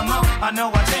me. Oh, come on, I know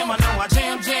I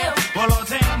jam, jam. Well, oh,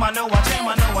 damn, I know I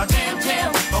jam,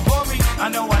 jam. Oh, Bori, I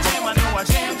know I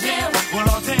jam, jam. Well,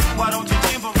 oh, damn, why don't you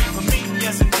jamboree for me?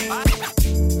 Yes, indeed.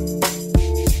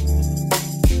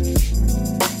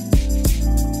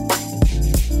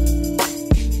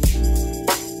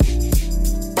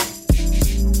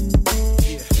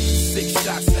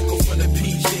 Shots echo from the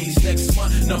PJs next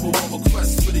month. Number 1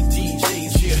 request for the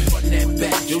DJs. Yeah, run that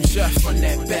back. Yo, just run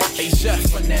that back. Hey,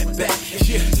 just run that back.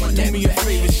 Yeah, run that. Do me a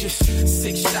favor, just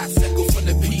 6 shots echo from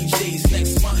the PJs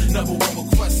next month. Number 1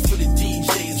 request for the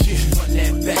DJs. Yeah, run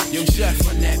that back. Yo, just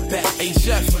run that back. Hey,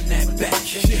 just run that back.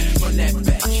 Yeah, run that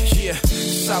back. Yeah,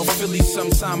 South Philly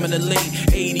sometime in the late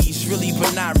 80s. Really,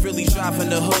 but not really. Driving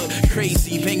the hood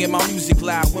crazy. Banging my music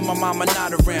loud when my mama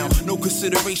not around. No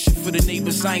consideration for the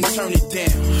neighbors, I ain't turn it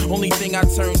down. Only thing I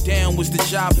turned down was the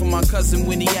job for my cousin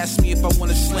when he asked me if I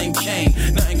want a sling chain.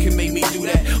 Nothing can make me do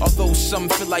that, although some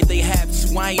feel like they have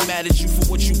to. I ain't mad at you for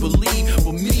what you believe,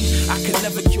 but me, I could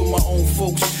never kill my own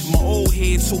folks. My old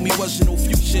head told me wasn't no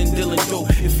future in dealing dope.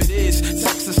 If it is,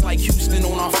 text us like Houston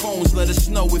on our phones. Let us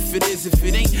know if it is. If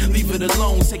it ain't, leave it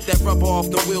alone. Take that rubber off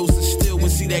the wheels and still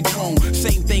and see that chrome.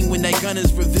 Same thing when that gun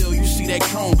is revealed, you see that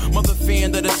chrome. Mother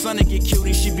fearing that her son to get killed,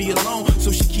 he should be alone.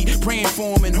 So she keep praying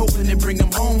for him and hoping to bring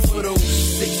him home for those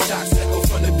 6 shots echo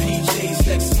from the PJs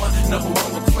next month. Number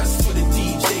 1 request for the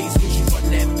DJs. Could you run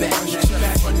that back?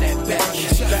 Run that back.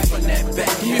 Run that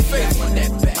back. Do me a favor. Run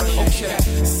that back. Okay.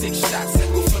 6 shots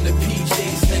echo from the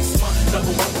PJs next month.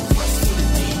 Number 1 request for the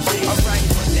DJs. Alright,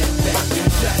 run that back.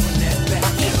 Run that back.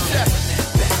 Run that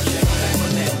back.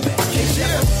 Run that back.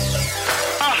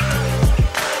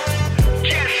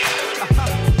 Yes.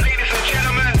 Ladies and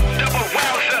gentlemen, Double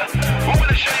Wowzer. We want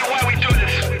to show you why we do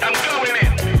this. I'm going in.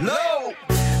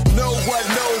 No one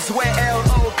knows where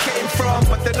L.O. came from,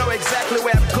 but they know exactly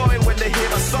where I'm going when they hear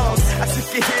my songs. As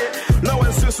if you hear, Low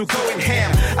and Susu going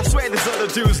ham. I swear these other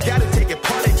dudes gotta take a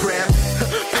polygram.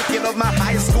 Thinking of my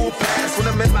high school past when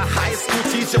I met my high school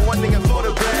teacher wanting a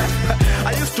photograph.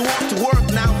 I used to walk to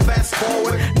work, now fast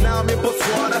forward. Now I'm in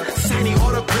Botswana, signing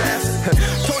autographs.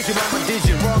 Told you mama did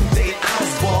you wrong date, I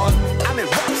was born. I'm a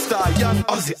rock star, young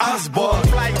Ozzy Osbourne.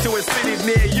 Fly to a city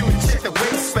near you, check the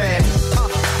wingspan.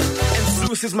 And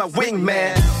Zeus is my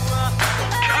wingman.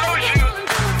 Told you.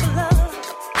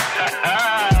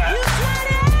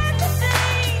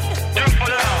 Do for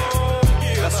love.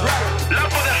 That's right.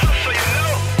 Love for the hustle, you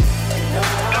know.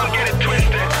 Don't get it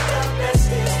twisted.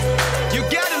 You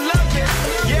gotta love it,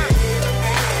 yeah.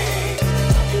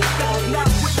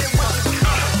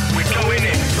 We're going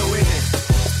in.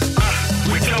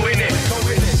 We're going in.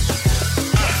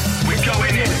 We're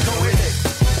going in.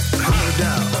 Hold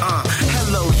down,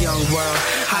 hello young world.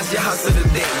 How's your hustle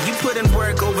today? You put in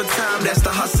work overtime, that's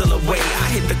the hustle away. I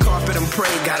hit the carpet and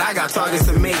pray, God, I got targets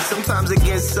to make. Sometimes it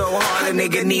gets so hard, a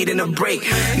nigga needing a break.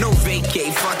 No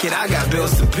vacate, fuck it, I got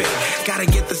bills to pay. Gotta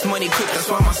get this money quick, that's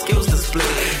why my skills display.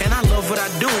 And I love what I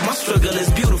do, my struggle is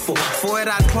beautiful. For it,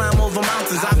 I climb over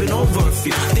mountains, I've been over a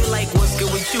few. They like, what's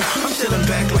good with you? I'm chilling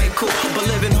back like cool, but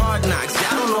living hard knocks.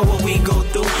 Y'all don't know what we go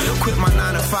through. Quit my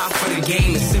 9 to 5 for the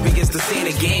game, and Civic is to see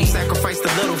the game. Sacrificed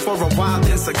a little for a while,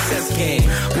 then success came.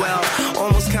 Well,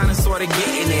 almost kinda sorta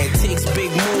getting there. Takes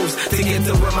big moves to get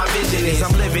to where my vision is.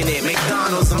 I'm living it.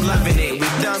 McDonald's, I'm loving it. We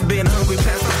done been hungry,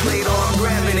 past the plate, or I'm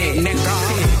grabbing it. Nigga,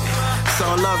 it's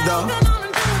all love though.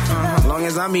 As long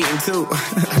as I'm eating too.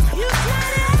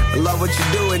 Love what you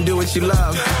do and do what you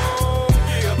love.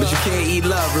 But you can't eat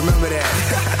love, remember that.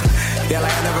 Yeah,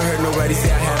 like I never heard nobody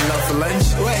say I had love for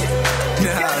lunch. Wait.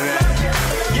 Nah, man.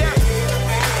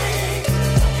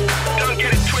 Don't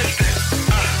get it twisted.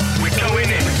 We're going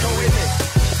in. We're going in.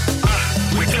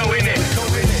 We're going in. We're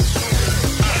going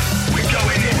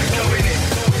in. We're going in.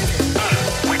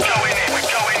 We're going in. We're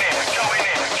going in. We're going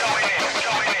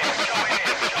in.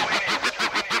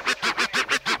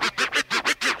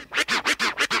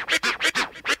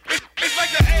 It's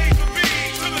like the A to B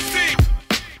to the C.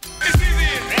 It's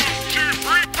easy.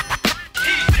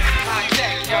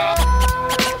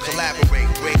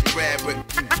 Collaborate, break bread,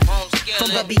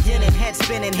 From the beginning, head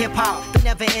spinning, hip hop, the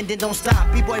never ending, don't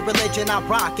stop. B-boy religion, I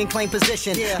rock and claim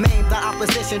position. Maim the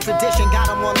opposition, tradition, got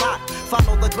 'em on lock.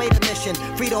 Follow the greater mission,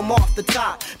 freedom off the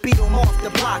top, beat 'em off the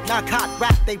block. Not hot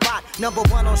rap, they rock. Number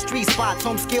one on street spots,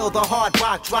 home skill, the hard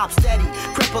rock, drop steady.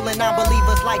 Crippling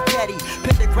non-believers like Teddy.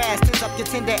 Pendergrass, turns up your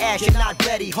tender ass, you're not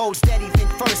ready. Hold steady, think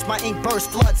first, my ink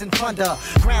burst, floods and thunder.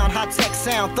 Ground, high tech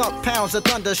sound, thump, pounds of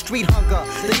thunder, street hunger.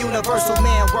 The universal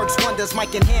man works wonders,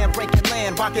 mic in hand, breaking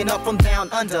land, rocking up from down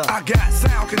under. I got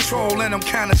sound control and I'm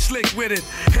kinda slick with it.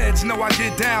 Heads know I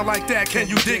get down like that, can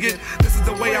you dig it? This is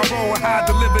the way I roll and how I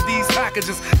deliver these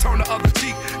packages. Turn the other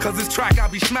cheek, cause this track I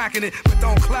be smacking it. But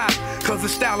don't clap, cause the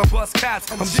style of bust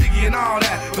cats. I'm jiggy and all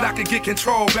that, but I can get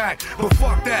control back. But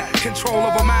fuck that, control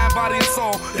over mind, body and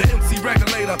soul. The MC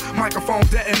regulator, microphone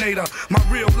detonator. My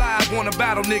real live wanna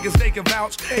battle niggas, they can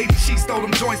vouch. 80 she stole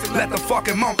them joints and let the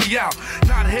fucking monkey out.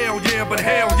 Not hell yeah, but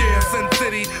hell yeah, Sin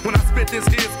City. When I spit this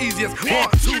here's easy as 1,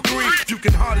 2, 3. You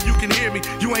can harder, you can hear me.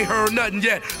 You ain't heard nothing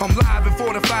yet. I'm live and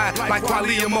fortified like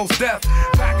Kweli and Mos Def.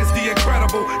 Back is the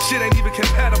incredible. Shit ain't even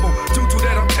compatible. Due to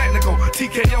that I'm technical.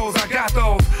 TKOs, I got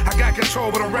those. I got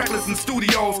control, but I'm reckless in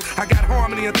studios. I got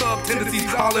harmony and thug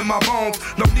tendencies all in my bones.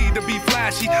 No need to be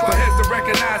flashy for heads to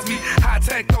recognize me. High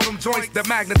tech, know them joints that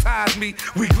magnetize me.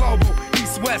 We global.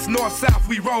 East, west, north, south,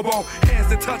 we robo. Hands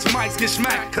that touch mics get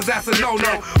smacked, cause that's a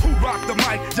no-no. Who rock the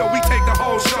mic? Yo, we take the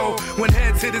whole show. When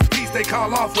heads hit his piece, they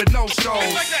call off with no shows.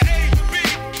 It's like the A to B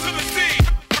to the C.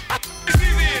 It's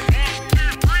easy.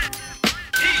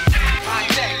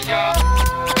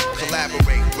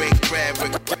 Collaborate, break bread,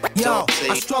 Yo,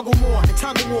 I struggle more, the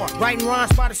tug of war, writing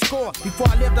rhymes by the score. Before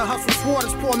I lived the hustle, swore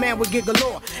this poor man would get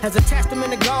galore. As a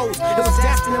testament it goes, it was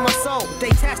destined in my soul. They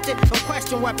tested, no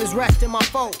question, weapons rest in my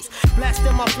foes. Blessed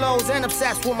in my flows and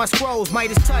obsessed with my scrolls.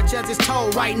 Might as touch as it's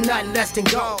told, writing nothing less than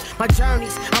gold. My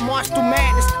journeys, I march through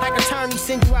madness like attorneys,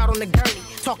 send you out on the gurney.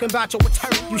 Talking about your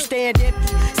attorney, you stand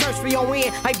empty. Search for your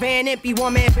win like Van Empty.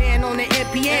 One man band on the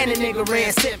MP and the nigga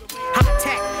ran simply. High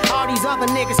tech, all these other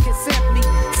niggas can simply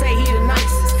say he the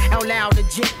nicest. Out loud and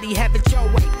gently, have it your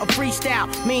way. A freestyle,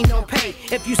 mean no pay.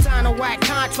 If you sign a whack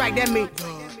contract, that mean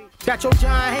got your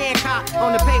John Hancock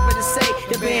on the paper to say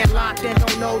the band locked and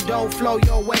don't know dough flow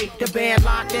your way. The band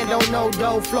locked and don't know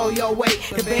dough flow your way.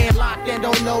 The band locked and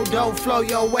don't know dough flow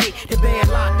your way. The band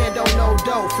locked and don't know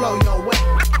dough flow your way.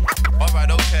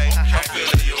 Alright, okay, I'm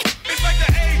feeling you. It's like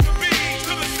the A to B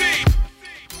to the C.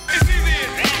 It's easy.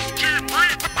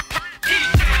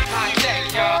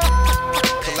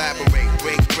 Collaborate,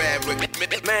 break bread,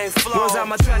 main flow. Goes out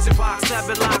my treasure box,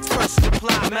 7 locks, pressure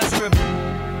supply, measurable.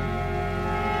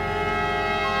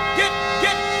 Get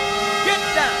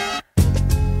down.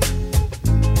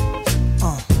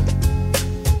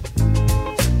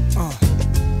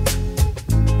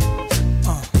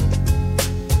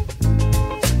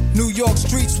 New York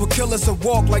streets were killers that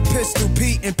walk like Pistol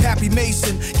Pete and Pappy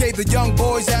Mason. Gave the young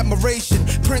boys admiration.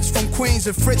 Prince from Queens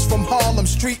and Fritz from Harlem,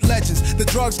 street legends. The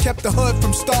drugs kept the hood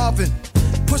from starving.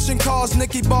 Pushing cars,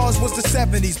 Nicky Bars was the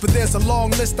 70s, but there's a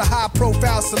long list of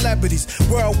high-profile celebrities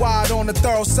worldwide on the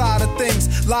thorough side of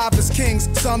things. Live as kings,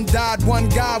 some died. One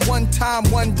guy, one time,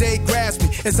 one day grasped me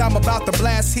as I'm about to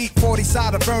blast heat. 40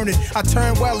 side of Vernon. I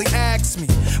turned well, he asked me,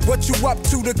 "What you up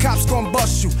to? The cops gon'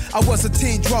 bust you." I was a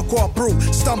teen drunk off brew.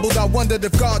 Stumbled, I wondered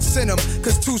if God sent him,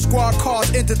 cause 2 squad cars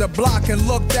entered the block and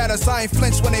looked at us. I ain't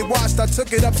flinched when they watched. I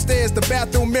took it upstairs, the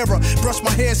bathroom mirror, brushed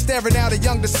my hair, staring at a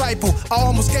young disciple. I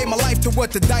almost gave my life to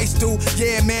what the dice do.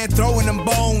 Yeah, man, throwing them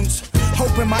bones.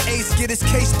 Hoping my ace get his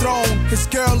case thrown. His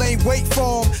girl ain't wait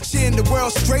for him. She in the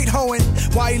world straight hoeing.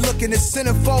 Why he looking at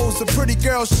centerfolds? The pretty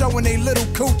girls showing they little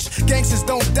cooch. Gangsters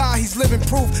don't die, he's living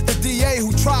proof. The DA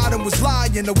who tried him was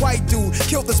lying. The white dude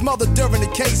killed his mother during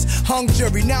the case. Hung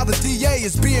jury, now the DA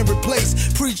is being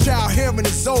replaced. Pre-trial hearing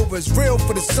is over, it's real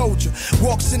for the soldier.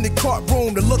 Walks in the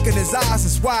courtroom, the look in his eyes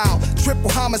is wild.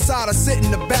 Triple homicide, I sit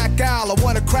in the back aisle. I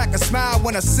wanna crack a smile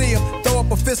when I see him. Throw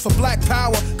up a fist for black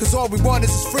power, cause all we want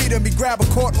is his freedom. He grab a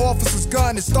court officer's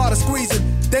gun and started squeezing.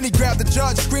 Then he grabbed the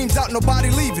judge, screams out, nobody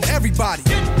leaving, everybody.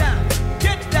 Get down,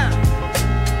 get down.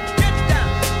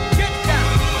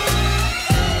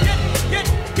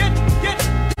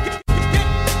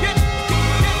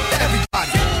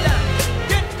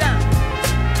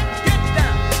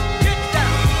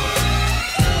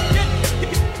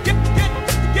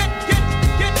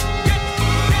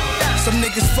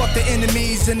 Fuck the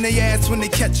enemies and they ass when they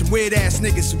catch them. Weird ass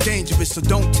niggas who dangerous, so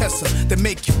don't test them. They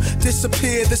make you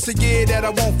disappear. This a year that I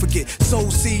won't forget. Soul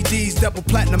CDs, double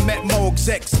platinum at Mo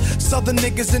execs. Southern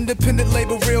niggas, independent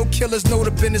label, real killers. Know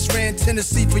the business, ran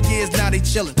Tennessee for years, now they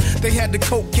chillin'. They had the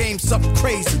coke game, something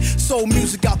crazy. Soul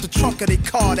music out the trunk of their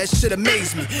car, that shit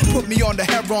amazed me. Put me on the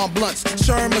heroin blunts,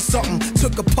 Sherm or something.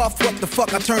 Took a puff, what the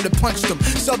fuck, I turned and punched them.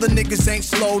 Southern niggas ain't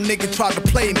slow, nigga tried to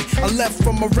play me. I left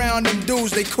from around them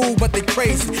dudes, they cool but they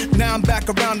crazy. Now I'm back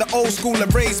around the old school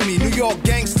that raised me. New York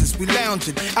gangsters, we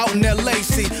lounging out in LA.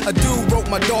 See, a dude wrote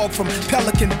my dog from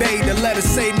Pelican Bay. The letter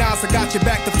say, Nas, I got your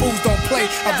back, the fools don't play.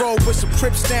 I rode with some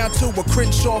Crips down to a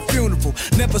Crenshaw funeral.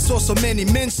 Never saw so many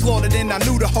men slaughtered and I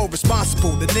knew the whole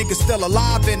responsible. The nigga's still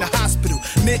alive in the hospital.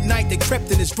 Midnight they crept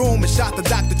in his room and shot the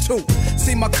doctor too.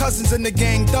 See my cousins in the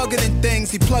gang thugging and things.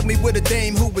 He plugged me with a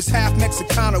dame who was half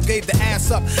Mexicano. Gave the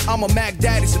ass up, I'm a Mac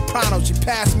Daddy soprano. She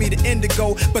passed me the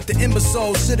indigo, but the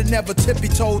imbecile should've never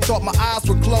tippy-toed. Thought my eyes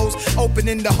were closed,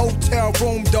 opening the hotel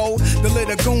room door. The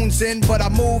little goons in, but I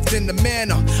moved in the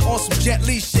manner. On some Jet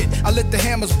Li shit, I let the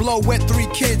hammers blow. Wet 3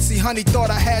 kids, see honey thought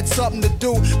I had something to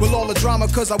do with all the drama,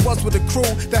 cause I was with a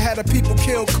crew that had a people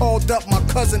killed. Called up my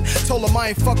cousin, told him I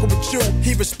ain't fucking with you.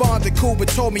 He responded cool, but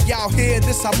told me y'all here,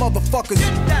 this how motherfuckers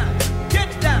get down,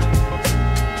 get down.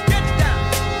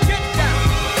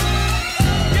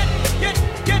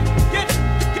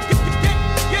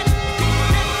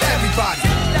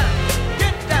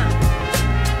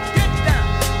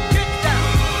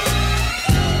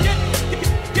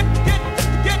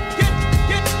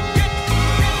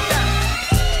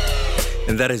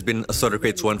 And that has been Assorted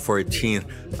Crates 114.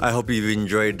 I hope you've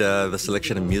enjoyed the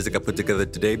selection of music I put together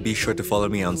today. Be sure to follow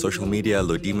me on social media,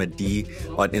 Lodima D,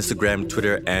 on Instagram,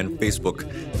 Twitter, and Facebook.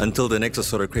 Until the next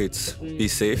Assorted Crates, be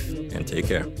safe and take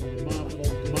care.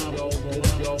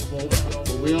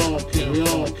 We all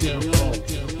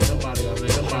care.